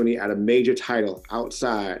opportunity at a major title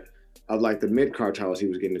outside of like the mid-card titles he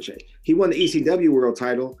was getting to check. He won the ECW World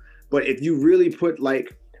title, but if you really put,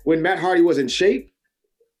 like, when Matt Hardy was in shape,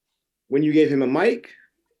 when you gave him a mic,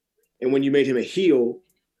 and when you made him a heel,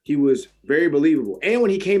 he was very believable. And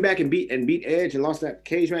when he came back and beat Edge and lost that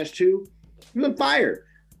cage match too, he was on fire.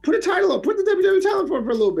 Put a title up, put the WWE title for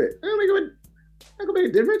a little bit. Not gonna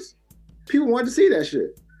make a difference. People want to see that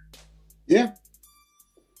shit. Yeah.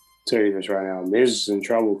 Tell you this right now, Miz is in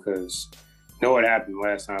trouble because you know what happened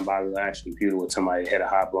last time Bobby Lashley feuded with somebody that had a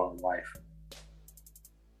hot blown wife.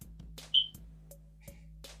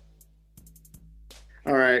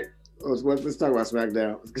 All right, let's talk about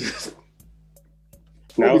SmackDown.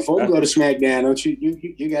 Well, before we go to SmackDown, don't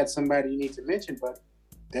you got somebody you need to mention, but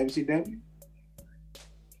WCW?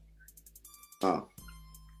 Oh,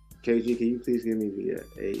 KG, can you please give me the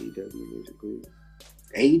AEW music, please?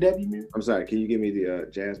 AEW music? I'm sorry, can you give me the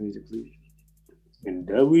jazz music, please? In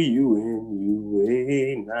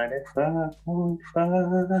WNUA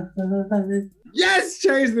 95.5. Yes,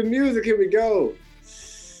 change the music. Here we go.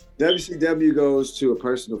 WCW goes to a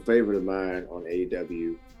personal favorite of mine on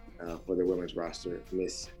AEW for their women's roster,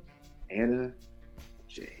 Miss Anna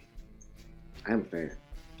Jay. I'm a fan.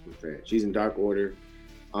 She's in Dark Order.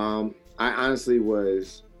 I honestly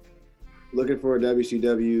was looking for a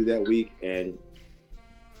WCW that week, and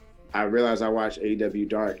I realized I watched AEW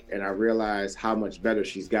Dark, and I realized how much better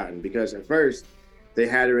she's gotten. Because at first, they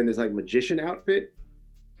had her in this like magician outfit,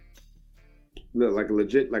 like a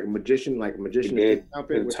magician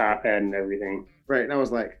outfit, with top hat and everything. Right, and I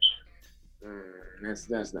was like, that's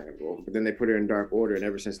not gonna go. But then they put her in Dark Order, and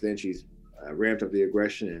ever since then, she's ramped up the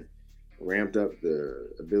aggression and ramped up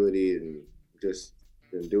the ability, and just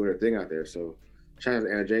been doing her thing out there. So, shout out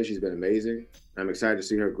to Anna Jay. She's been amazing. I'm excited to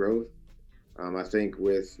see her growth. I think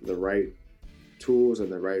with the right tools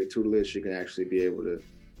and the right tutelage, she can actually be able to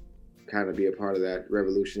kind of be a part of that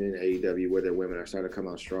revolution in AEW where their women are starting to come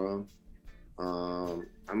out strong. I'm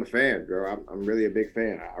a fan, girl. I'm really a big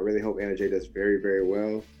fan. I really hope Anna Jay does very, very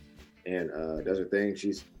well and does her thing.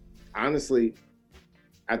 She's honestly,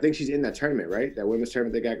 I think she's in that tournament, right? That women's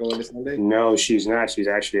tournament they got going this Sunday? No, she's not. She's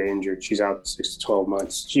actually injured. She's out 6 to 12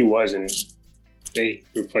 months. She wasn't. They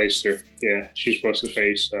replaced her. Yeah, she's supposed to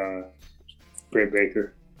face Britt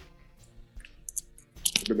Baker.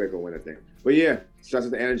 Britt Baker will win that thing. But yeah, shout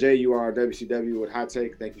out to Anna Jay. You are WCW with Hot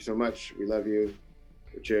Take. Thank you so much. We love you.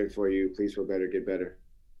 We're cheering for you. Please feel better. Get better.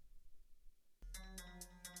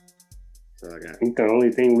 That's all I got. I think the only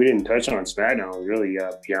thing we didn't touch on SmackDown was really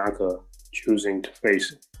Bianca choosing to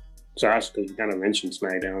face Sasha, because we kind of mentioned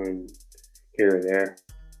SmackDown and here or there.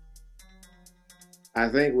 I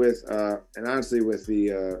think with and honestly with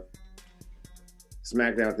the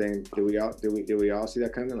SmackDown thing, did we all see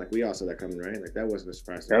that coming? Like we all saw that coming, right? Like that wasn't a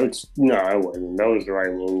surprise. No, it wasn't. That was the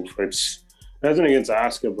right move. It's nothing against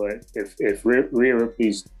Asuka, but if Rhea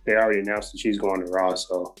Ripley's, they already announced that she's going to Raw,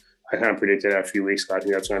 so I kind of predicted that a few weeks ago. I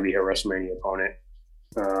think that's going to be her WrestleMania opponent.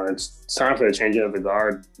 It's time for the changing of the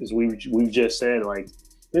guard, as we've just said. Like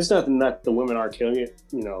it's nothing that the women are killing it.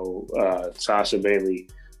 You know, Sasha, Bayley,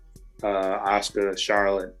 Asuka,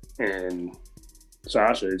 Charlotte, and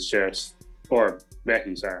Sasha. It's just, or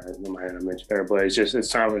Becky, sorry, I might have mentioned her, but it's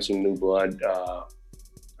time for some new blood.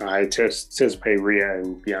 I anticipate Rhea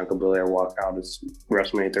and Bianca Belair walk out as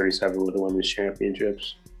WrestleMania 37 with the women's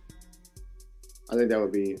championships. I think that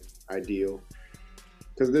would be ideal.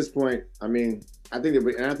 Because at this point, I mean, I think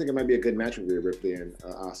it might be a good match with Rhea Ripley and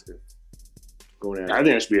Asuka. I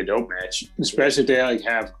think it should be a dope match, especially if they like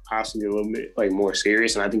have Asuka a little bit like more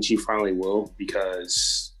serious, and I think she finally will,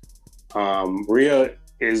 because Rhea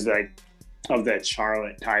is like of that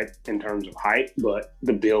Charlotte type in terms of height, but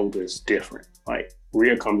the build is different. Like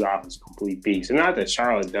Rhea comes off as a complete beast, and not that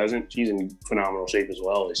Charlotte doesn't. She's in phenomenal shape as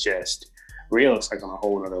well. It's just Rhea looks like on a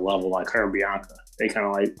whole other level. Like her and Bianca, they kind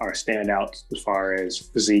of like are standouts as far as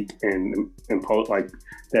physique and impose like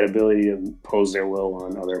that ability to impose their will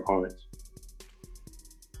on other opponents.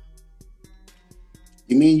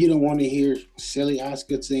 You mean you don't want to hear silly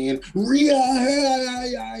Asuka saying Rhea?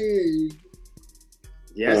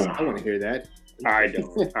 Yes, I want to hear that. I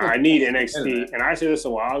don't. I need NXT, and I said this a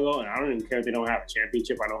while ago, and I don't even care if they don't have a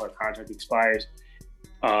championship. I know her contract expires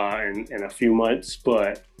in a few months,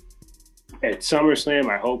 but at SummerSlam,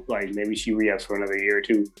 I hope like maybe she re-ups for another year or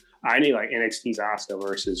two. I need like NXT's Asuka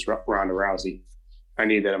versus Ronda Rousey. I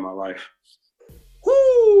need that in my life.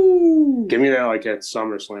 Woo! Give me that like at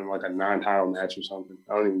SummerSlam, like a non-title match or something.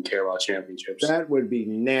 I don't even care about championships. That would be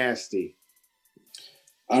nasty.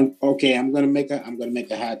 Okay, I'm gonna make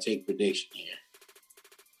a hot take prediction here.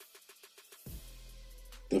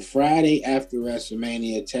 The Friday after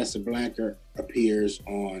WrestleMania, Tessa Blanchard appears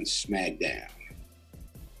on SmackDown.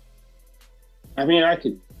 I mean, I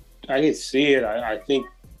could see it. I think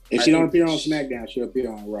if she don't appear on SmackDown, she'll appear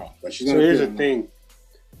on Raw. But she's so here's the thing: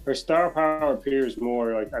 her star power appears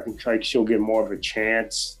more like I think like she'll get more of a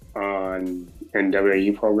chance in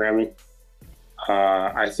WWE programming.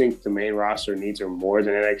 I think the main roster needs her more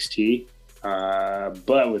than NXT.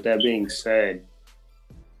 But with that being said,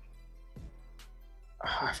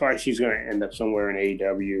 I feel like she's going to end up somewhere in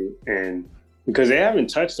AEW, and because they haven't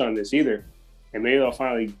touched on this either, and maybe they'll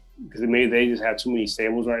finally, because maybe they just have too many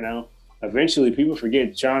stables right now. Eventually, people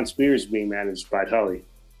forget John Spears is being managed by Tully,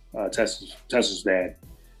 Tessa's dad.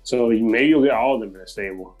 So maybe you'll get all of them in a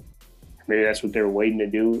stable. Maybe that's what they're waiting to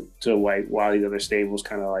do to like while these other stables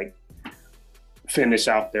kind of like finish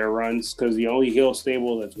out their runs. Because the only heel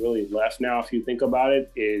stable that's really left now, if you think about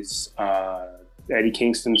it, is Eddie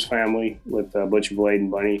Kingston's family with Butcher Blade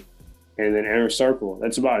and Bunny, and then Inner Circle.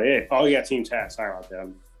 That's about it. Oh yeah, Team Taz. Sorry about that.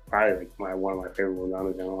 Probably like one of my favorite ones.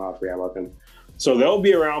 I forgot about them. So they'll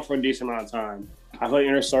be around for a decent amount of time. I feel like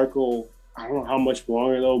Inner Circle, I don't know how much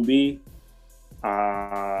longer they'll be.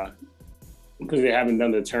 Because they haven't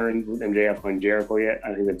done the turn with MJF and Jericho yet.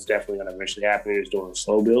 I think that's definitely going to eventually happen. They're just doing a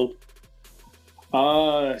slow build.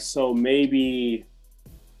 So maybe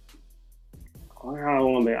I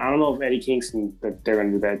don't know if Eddie Kingston that they're going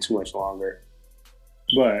to do that too much longer.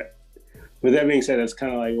 But with that being said, that's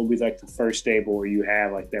kind of like it'll be like the first stable where you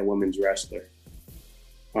have like that women's wrestler.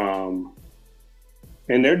 And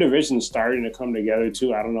their division's starting to come together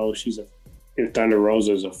too. I don't know if Thunder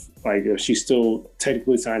Rosa's if she's still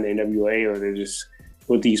technically signed to NWA, or they're just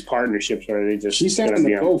with these partnerships, or they just she's signed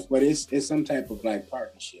to both, but it's some type of like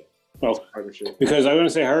partnership. Oh, partnership. Because I'm gonna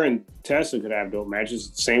say her and Tessa could have dope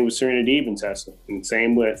matches. Same with Serena Deeb and Tessa, and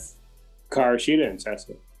same with Kairi Shida and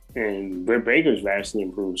Tessa. And Britt Baker's vastly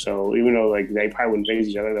improved. So even though like they probably wouldn't face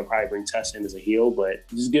each other, they'll probably bring Tessa in as a heel, but it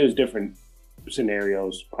just gives different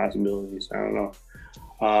scenarios, possibilities. I don't know.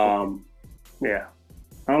 Yeah.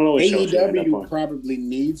 I don't know what AEW probably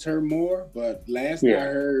needs her more, but last I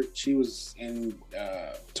heard she was in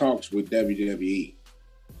talks with WWE.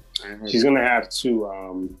 She's gonna have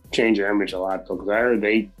to change her image a lot though, because I heard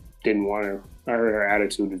they didn't want her. I heard her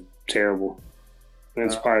attitude is terrible.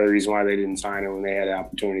 That's part of the reason why they didn't sign her when they had the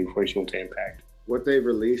opportunity before she went to Impact. What they've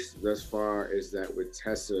released thus far is that with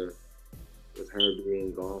Tessa, with her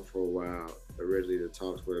being gone for a while, originally the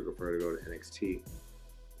talks were for her to go to NXT.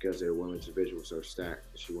 Because their women's division was so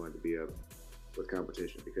stacked, she wanted to be up with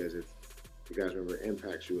competition. Because if you guys remember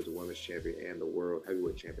Impact, she was the women's champion and the world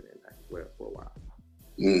heavyweight champion in Impact as well for a while.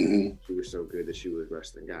 Mm-hmm. She was so good that she was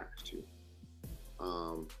wrestling guys too.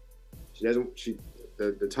 She doesn't.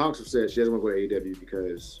 The talks have said she doesn't want to go to AEW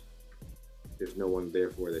because there's no one there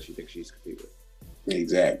for her that she thinks she's compete with.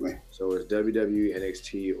 Exactly. So it's WWE,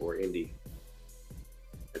 NXT, or Indie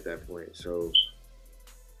at that point. So.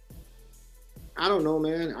 I don't know,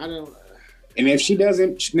 man. I don't. And if she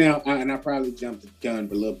doesn't now, and I probably jumped the gun,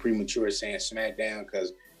 but a little premature saying SmackDown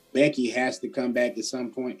because Becky has to come back at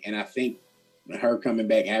some point, and I think her coming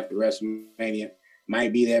back after WrestleMania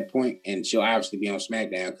might be that point, and she'll obviously be on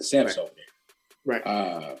SmackDown because Seth's over there. Right.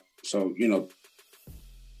 So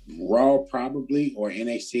Raw probably or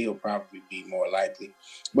NXT will probably be more likely,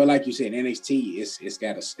 but like you said, NXT it's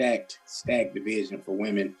got a stacked division for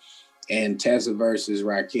women. And Tessa versus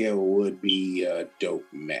Raquel would be a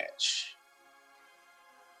dope match.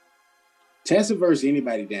 Tessa versus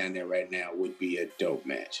anybody down there right now would be a dope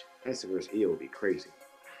match. Tessa versus Io would be crazy.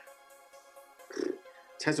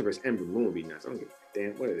 Tessa versus Ember Moon would be nuts. I don't give a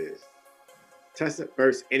damn what it is. Tessa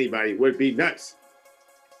versus anybody would be nuts.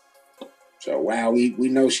 So while we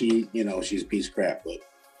know she's a piece of crap, but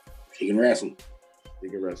she can wrestle. She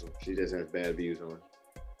can wrestle. She just has bad views on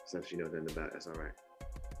stuff she knows nothing about. That's all right.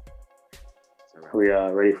 Are we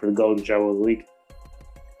ready for the Golden Shovel of the Week?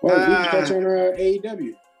 Well, we can touch on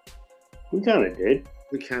AEW. We kind of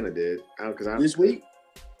did. This week?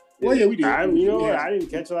 Well, yeah, we did. I didn't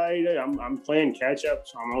catch a lot of AEW. I'm playing catch up,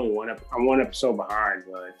 so I'm only one episode behind.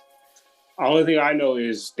 But the only thing I know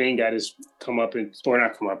is Sting got his it's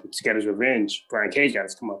got his revenge. Brian Cage got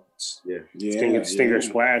his comeuppance. Yeah. Stinger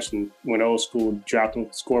splash and went old school, dropped him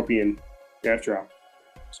with Scorpion death drop.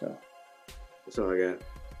 So that's all I got.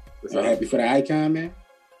 So happy for the Icon, man?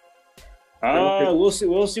 We'll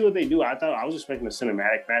see what they do. I was expecting a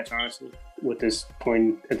cinematic match, honestly, at this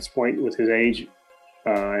point with his age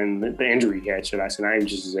and the injury he had. Should I say not even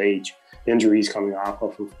just his age? The injury he's coming off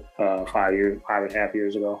of 5.5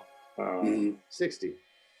 years ago. 60.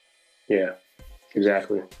 Yeah,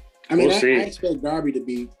 exactly. I mean, I expect Darby to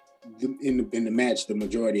be in the match the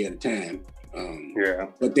majority of the time.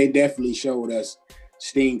 But they definitely showed us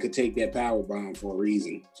Sting could take that power bomb for a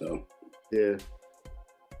reason. So yeah,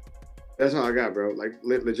 that's all I got, bro. Like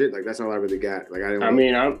legit, like that's all I really got. Like I'm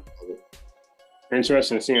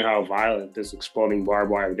interested in seeing how violent this exploding barbed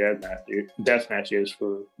wire death match is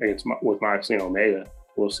with Moxley and Omega.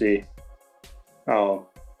 We'll see how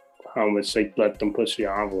much they let them push the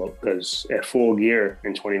envelope, because at Full Gear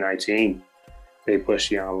in 2019, they pushed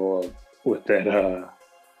the envelope with that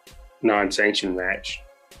non-sanctioned match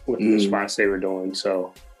with the spots they were doing.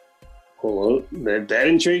 So that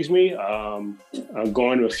intrigues me.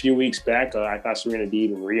 Going to a few weeks back, I thought Serena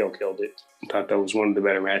Deeb and Rio killed it. I thought that was one of the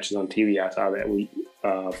better matches on TV I saw that week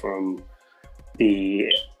from the,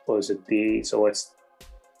 what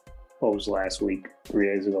was last week? 3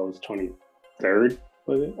 days ago, it was 23rd,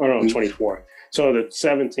 was it? Oh no, 24th. So the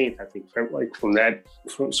 17th, I think, like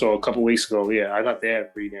so a couple weeks ago, yeah, I thought they had a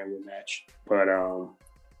pretty damn good match. But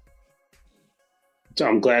so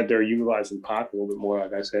I'm glad they're utilizing Pac a little bit more,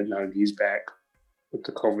 like I said, now that he's back with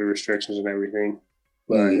the COVID restrictions and everything.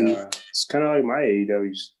 But it's kind of like my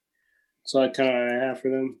AEW's. So I kind of have for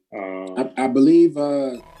them. I believe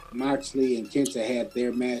Moxley and Kenta had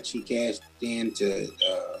their match. He cashed in to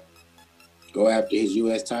go after his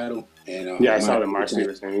U.S. title. And yeah, I saw the Moxley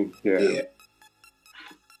was saying. Yeah.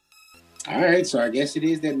 All right, so I guess it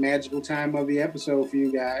is that magical time of the episode for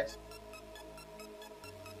you guys.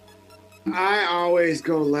 I always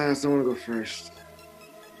go last. I want to go first.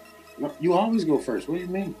 You always go first. What do you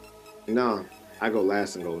mean? No, I go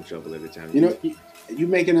last and Golden Shovel every time. You know, you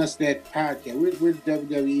making us that podcast. We're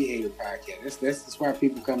WWE hater podcast. That's why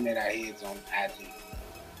people come at our heads on IG.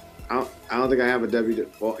 I don't think I have a W.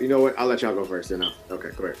 Well, you know what? I'll let y'all go first. Then. Okay,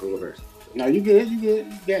 correct. Go first. No, you good. You good.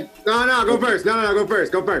 You got it. No, go first. No, go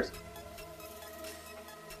first. Go first.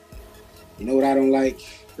 You know what I don't like?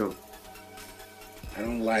 Go. I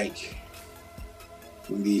don't like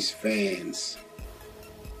when these fans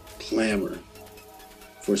clamor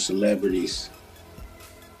for celebrities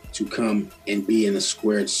to come and be in a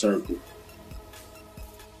squared circle.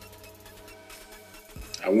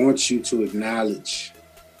 I want you to acknowledge.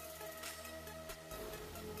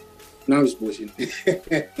 No, I'm just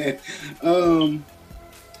bullshitting.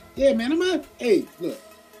 Yeah, man, hey, look,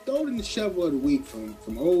 Golden Shovel of the Week from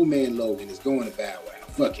Old Man Logan is going to Bow Wow.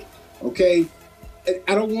 Fuck it, okay?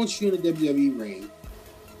 I don't want you in the WWE ring.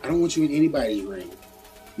 I don't want you in anybody's ring.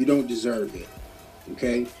 You don't deserve it,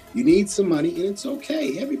 okay? You need some money, and it's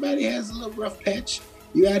okay. Everybody has a little rough patch.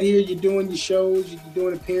 You out here, you're doing your shows, you're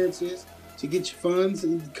doing appearances to get your funds,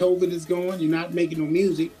 and COVID is going. You're not making no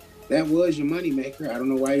music. That was your money maker. I don't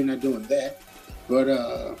know why you're not doing that. But,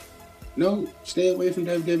 no, stay away from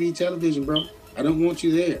WWE television, bro. I don't want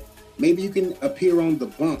you there. Maybe you can appear on The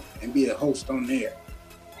Bump and be a host on there.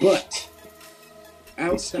 But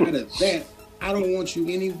outside of that, I don't want you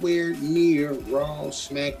anywhere near Raw,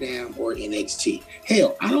 SmackDown, or NXT.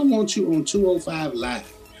 Hell, I don't want you on 205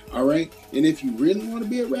 Live, all right? And if you really want to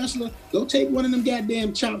be a wrestler, go take one of them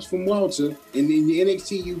goddamn chops from Walter in the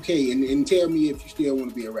NXT UK and tell me if you still want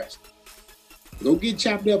to be a wrestler. Go get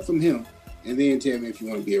chopped up from him and then tell me if you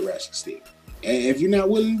want to be a wrestler still. And if you're not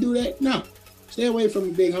willing to do that, no. Stay away from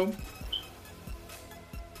me, big homie.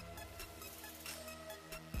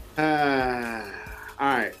 All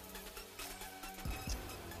right.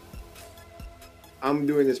 I'm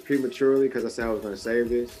doing this prematurely because I said I was going to save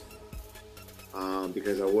this.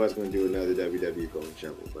 Because I was going to do another WWE Golden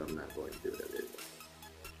Shovel, but I'm not going to do it anymore.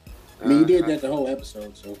 I mean, you did that the whole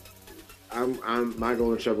episode, so. My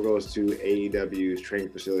Golden Shovel goes to AEW's training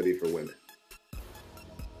facility for women.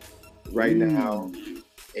 Right now,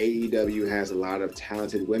 AEW has a lot of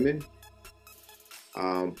talented women,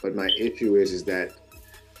 but my issue is that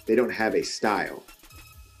they don't have a style.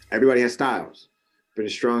 Everybody has styles.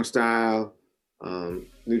 British strong style.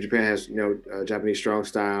 New Japan has, Japanese strong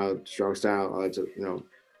style,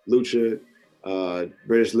 lucha,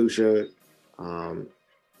 British lucha. You know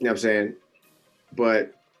what I'm saying?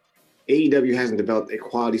 But AEW hasn't developed a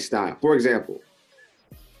quality style. For example,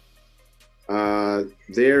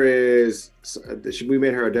 there is, we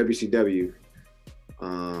made her a WCW,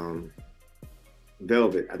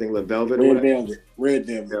 Velvet. I think Red Velvet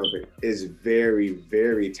is very,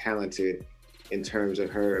 very talented in terms of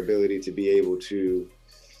her ability to be able to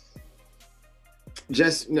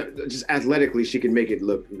just athletically, she can make it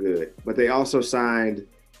look good. But they also signed,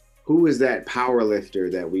 who is that power lifter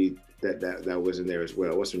that was in there as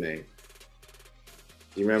well? What's her name?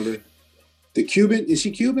 Do you remember? The Cuban, is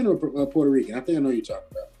she Cuban or Puerto Rican? I think I know you're talking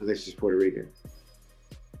about. I think she's Puerto Rican.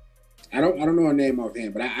 I don't know her name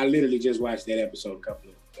offhand, but I literally just watched that episode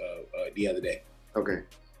the other day. Okay,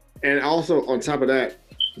 and also on top of that,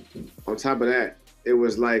 it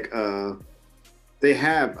was like they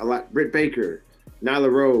have a lot. Britt Baker,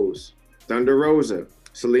 Nyla Rose, Thunder Rosa,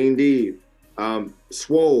 Celine Dion,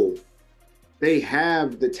 Swole. They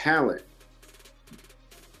have the talent.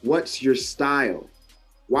 What's your style?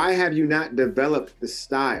 Why have you not developed the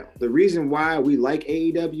style? The reason why we like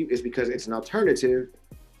AEW is because it's an alternative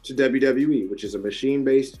to WWE, which is a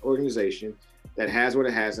machine-based organization that has what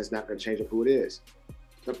it has and it's not going to change up who it is.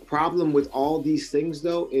 The problem with all these things,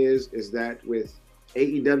 though, is that with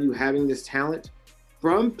AEW having this talent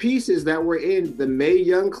from pieces that were in the Mae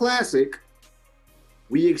Young Classic,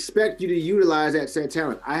 we expect you to utilize that said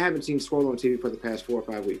talent. I haven't seen Swole on TV for the past 4 or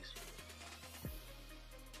 5 weeks.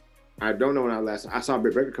 I don't know when I saw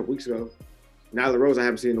Britt Baker a couple weeks ago. Nyla Rose I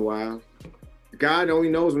haven't seen in a while. God only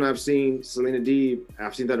knows when I've seen Selena Deeb.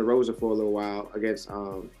 I've seen Thunder Rosa for a little while against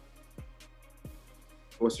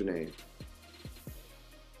what's her name?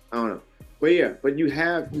 I don't know. But yeah, but you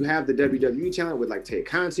have the WWE talent with like Tay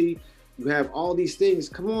Conti. You have all these things.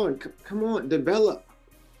 Come on, develop.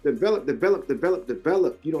 You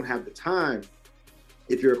don't have the time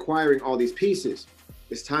if you're acquiring all these pieces.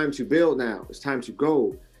 It's time to build now. It's time to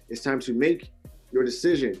go. It's time to make your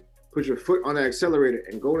decision. Put your foot on the accelerator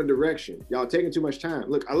and go in a direction. Y'all taking too much time.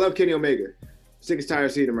 Look, I love Kenny Omega. Sick and tired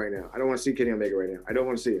of seeing him right now. I don't want to see Kenny Omega right now. I don't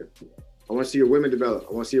want to see her. I want to see your women develop.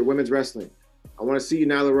 I want to see your women's wrestling. I want to see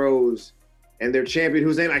Nyla Rose and their champion,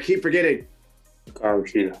 whose name I keep forgetting.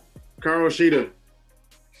 Hikaru Shida.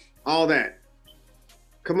 All that.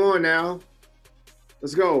 Come on now.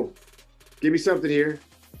 Let's go. Give me something here.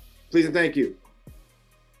 Please and thank you.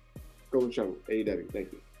 Golden Shovel, AEW,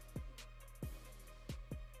 thank you.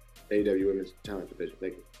 AEW Women's Talent Division,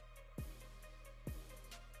 thank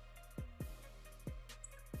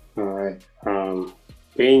you. All right.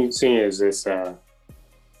 Being seen as this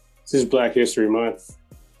is Black History Month,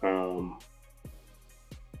 I'm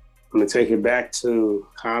gonna take it back to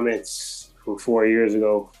comments from 4 years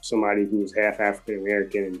ago. Somebody who was half African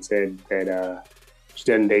American and said that she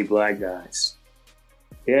doesn't date black guys.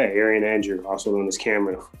 Yeah, Arian Andrew, also known as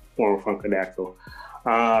Cameron, former Funkadactyl.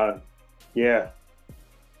 Yeah,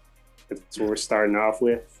 that's what we're starting off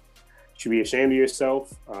with. You should be ashamed of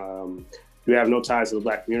yourself. You have no ties to the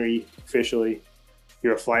black community officially.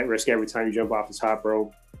 You're a flight risk every time you jump off the top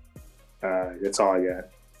rope. That's all I got.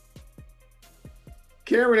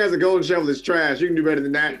 Cameron has a golden shovel that's trash. You can do better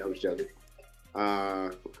than that. No, Shelby.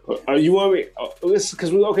 You want me?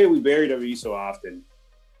 Because we bury WWE so often.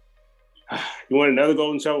 You want another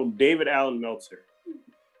golden shovel? David Allen Meltzer.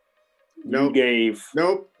 Nope.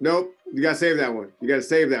 Nope. You gotta save that one.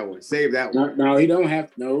 Save that one. No, he don't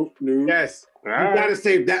have. No. Yes. You gotta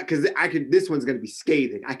save that because this one's gonna be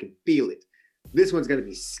scathing. I can feel it. This one's gonna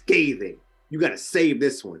be scathing. You gotta save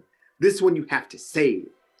this one. This one you have to save.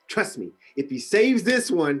 Trust me. If he saves this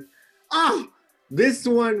one, this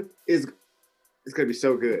one it's gonna be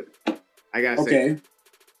so good. I gotta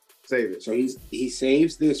save it. So he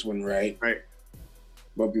saves this one, right? Right.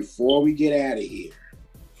 But before we get out of here,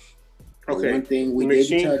 one thing we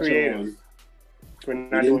didn't touch on. We're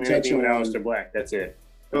not doing anything with Aleister Black. That's it.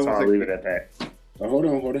 That's all. I'll leave it at that. So hold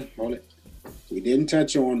on. We didn't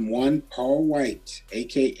touch on one Paul White,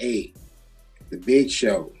 aka the Big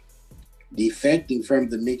Show, defecting from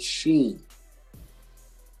the Machine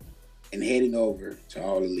and heading over to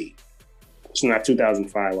All Elite. It's not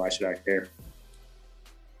 2005. Why should I care?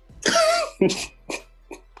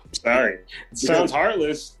 Sorry. It sounds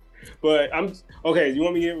heartless, but I'm okay. You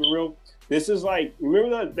want me to get real? This is like,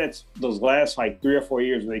 remember that's those last like 3 or 4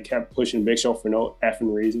 years where they kept pushing Big Show for no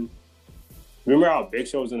effing reason? Remember how Big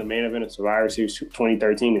Show was in the main event of Survivor Series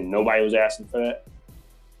 2013 and nobody was asking for that?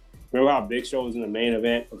 Remember how Big Show was in the main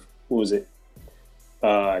event of, who was it?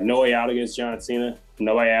 No Way Out against John Cena.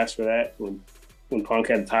 Nobody asked for that when Punk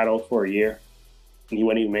had the title for a year and he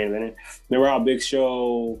wasn't even main eventing. Remember how Big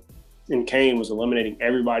Show and Kane was eliminating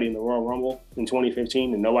everybody in the Royal Rumble in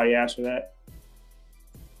 2015 and nobody asked for that?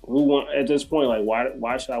 At this point, like,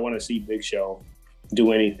 why should I want to see Big Show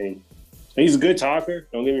do anything? He's a good talker,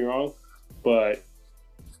 don't get me wrong, but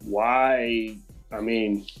why? I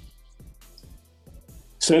mean,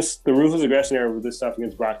 since the Ruthless Aggression era with this stuff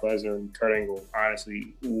against Brock Lesnar and Kurt Angle,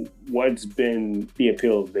 honestly, what's been the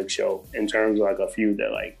appeal of Big Show in terms of like a feud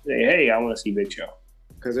that like, hey, I want to see Big Show?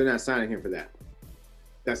 Because they're not signing him for that.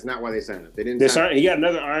 That's not why they signed him. They didn't. He got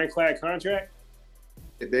another ironclad contract.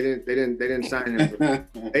 They didn't sign him.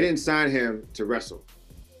 They didn't sign him to wrestle.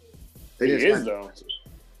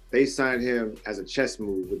 They signed him as a chess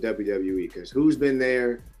move with WWE because who's been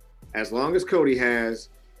there as long as Cody has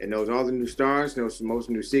and knows all the new stars, knows the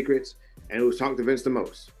most new secrets, and who's talked to Vince the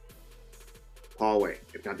most? Paul White.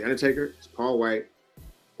 If not the Undertaker, it's Paul White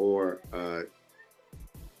or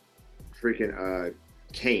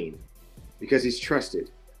Kane because he's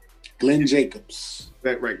trusted. Glenn Jacobs.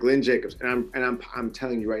 Right, Glenn Jacobs. And I'm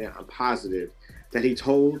telling you right now, I'm positive that he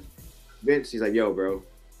told Vince, he's like, yo, bro,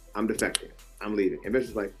 I'm defecting. I'm leaving. And Vince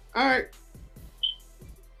was like, all right.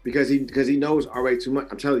 Because he knows already too much.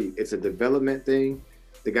 I'm telling you, it's a development thing.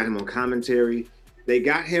 They got him on commentary. They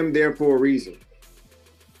got him there for a reason.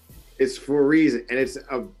 It's for a reason, and it's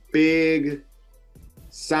a big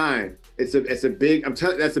sign. It's a big. I'm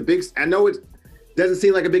telling. That's a big. I know it doesn't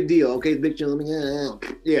seem like a big deal. Okay, big deal.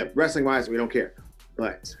 Yeah, wrestling wise, we don't care,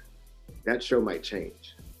 but that show might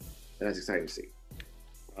change, and that's exciting to see.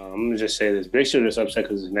 I'm gonna just say this: Big Show just upset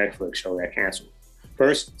because his Netflix show got canceled.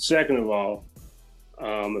 Second of all,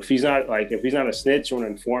 if he's not a snitch or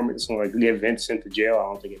an informant, it's gonna like get Vince sent to jail. I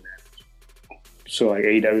don't think it matters. So like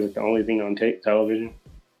AEW is like the only thing on television.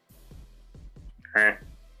 I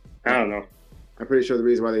don't know. I'm pretty sure the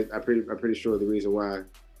reason why I'm pretty sure the reason why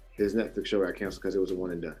his Netflix show got canceled because it was a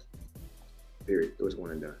one and done. Period. It was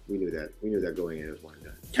one and done. We knew that. We knew that going in. It was one and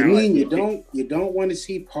done. You mean you don't want to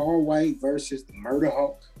see Paul White versus the Murder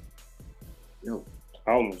Hawk? No.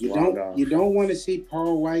 You don't want to see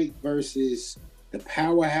Paul White versus the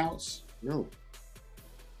Powerhouse? No.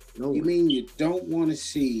 You mean you don't want to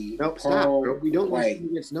see Paul stop, bro. We don't want to see him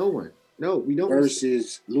against no one. No, we don't.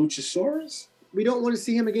 Versus Luchasaurus? We don't want to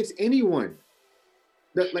see him against anyone.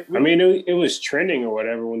 It was trending or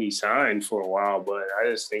whatever when he signed for a while, but I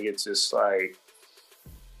just think it's just like,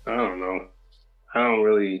 I don't know. I don't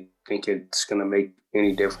really think it's going to make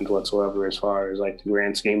any difference whatsoever as far as like the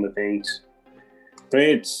grand scheme of things. I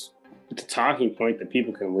mean, it's a talking point that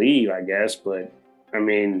people can leave, I guess, but I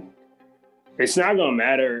mean, it's not going to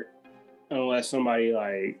matter unless somebody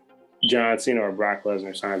like John Cena or Brock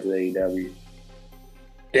Lesnar signs with AEW.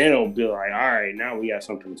 Then it'll be like, all right, now we got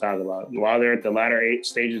something to talk about. While they're at the latter 8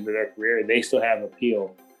 stages of their career, they still have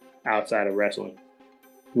appeal outside of wrestling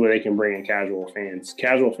where they can bring in casual fans.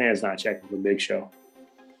 Casual fans not checking for Big Show.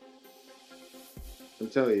 I'm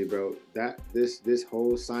telling you, bro, that this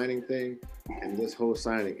whole signing thing and this whole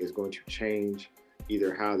signing is going to change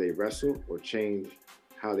either how they wrestle or change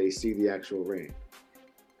how they see the actual ring.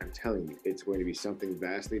 I'm telling you, it's going to be something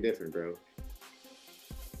vastly different, bro.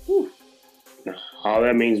 Whew. All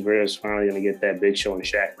that means we're just finally going to get that Big Show and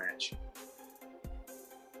Shaq match.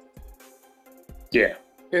 Yeah.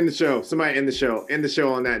 End the show. Somebody end the show. End the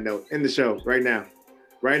show on that note. End the show right now.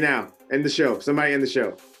 Right now. End the show. Somebody end the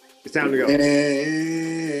show. It's time to go.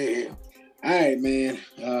 Hey. All right, man.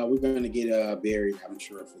 We're going to get buried, I'm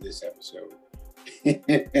sure, for this episode.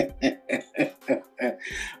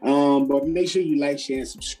 But make sure you like, share, and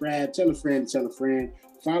subscribe. Tell a friend.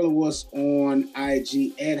 Follow us on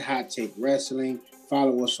IG at Hot Take Wrestling.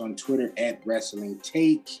 Follow us on Twitter at Wrestling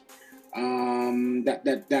Take. We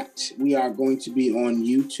are going to be on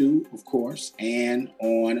YouTube, of course, and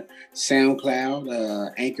on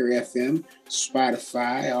SoundCloud, Anchor FM,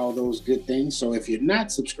 Spotify, all those good things. So if you're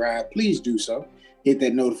not subscribed, please do so. Hit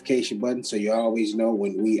that notification button so you always know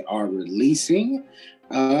when we are releasing.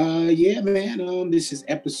 This is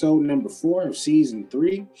episode number 4 of season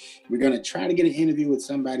 3. We're going to try to get an interview with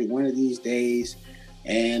somebody one of these days.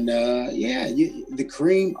 And the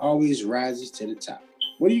cream always rises to the top.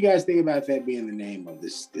 What do you guys think about that being the name of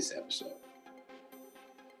this episode?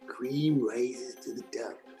 Cream rises to the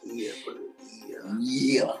top. Yeah.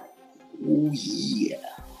 Oh, yeah.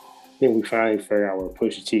 I think we finally figured out where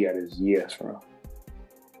Pusha T got his yes from.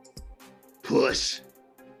 Push.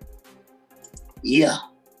 Yeah.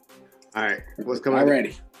 All right. What's coming up?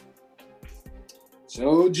 Alrighty.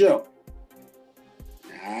 So, Joe.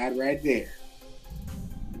 Not right there.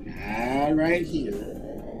 Not right here.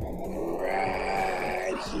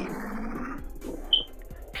 Right here.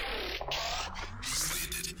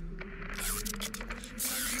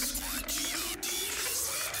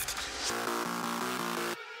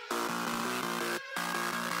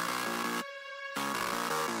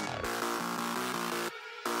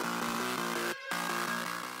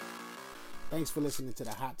 Thanks for listening to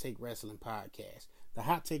the Hot Take Wrestling Podcast. The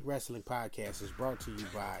Hot Take Wrestling Podcast is brought to you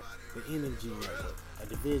by the NMG Network, a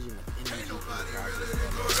division of NMG Enterprises.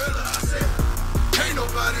 Ain't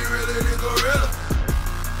nobody really the gorilla.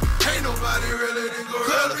 Ain't nobody really the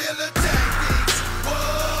gorilla.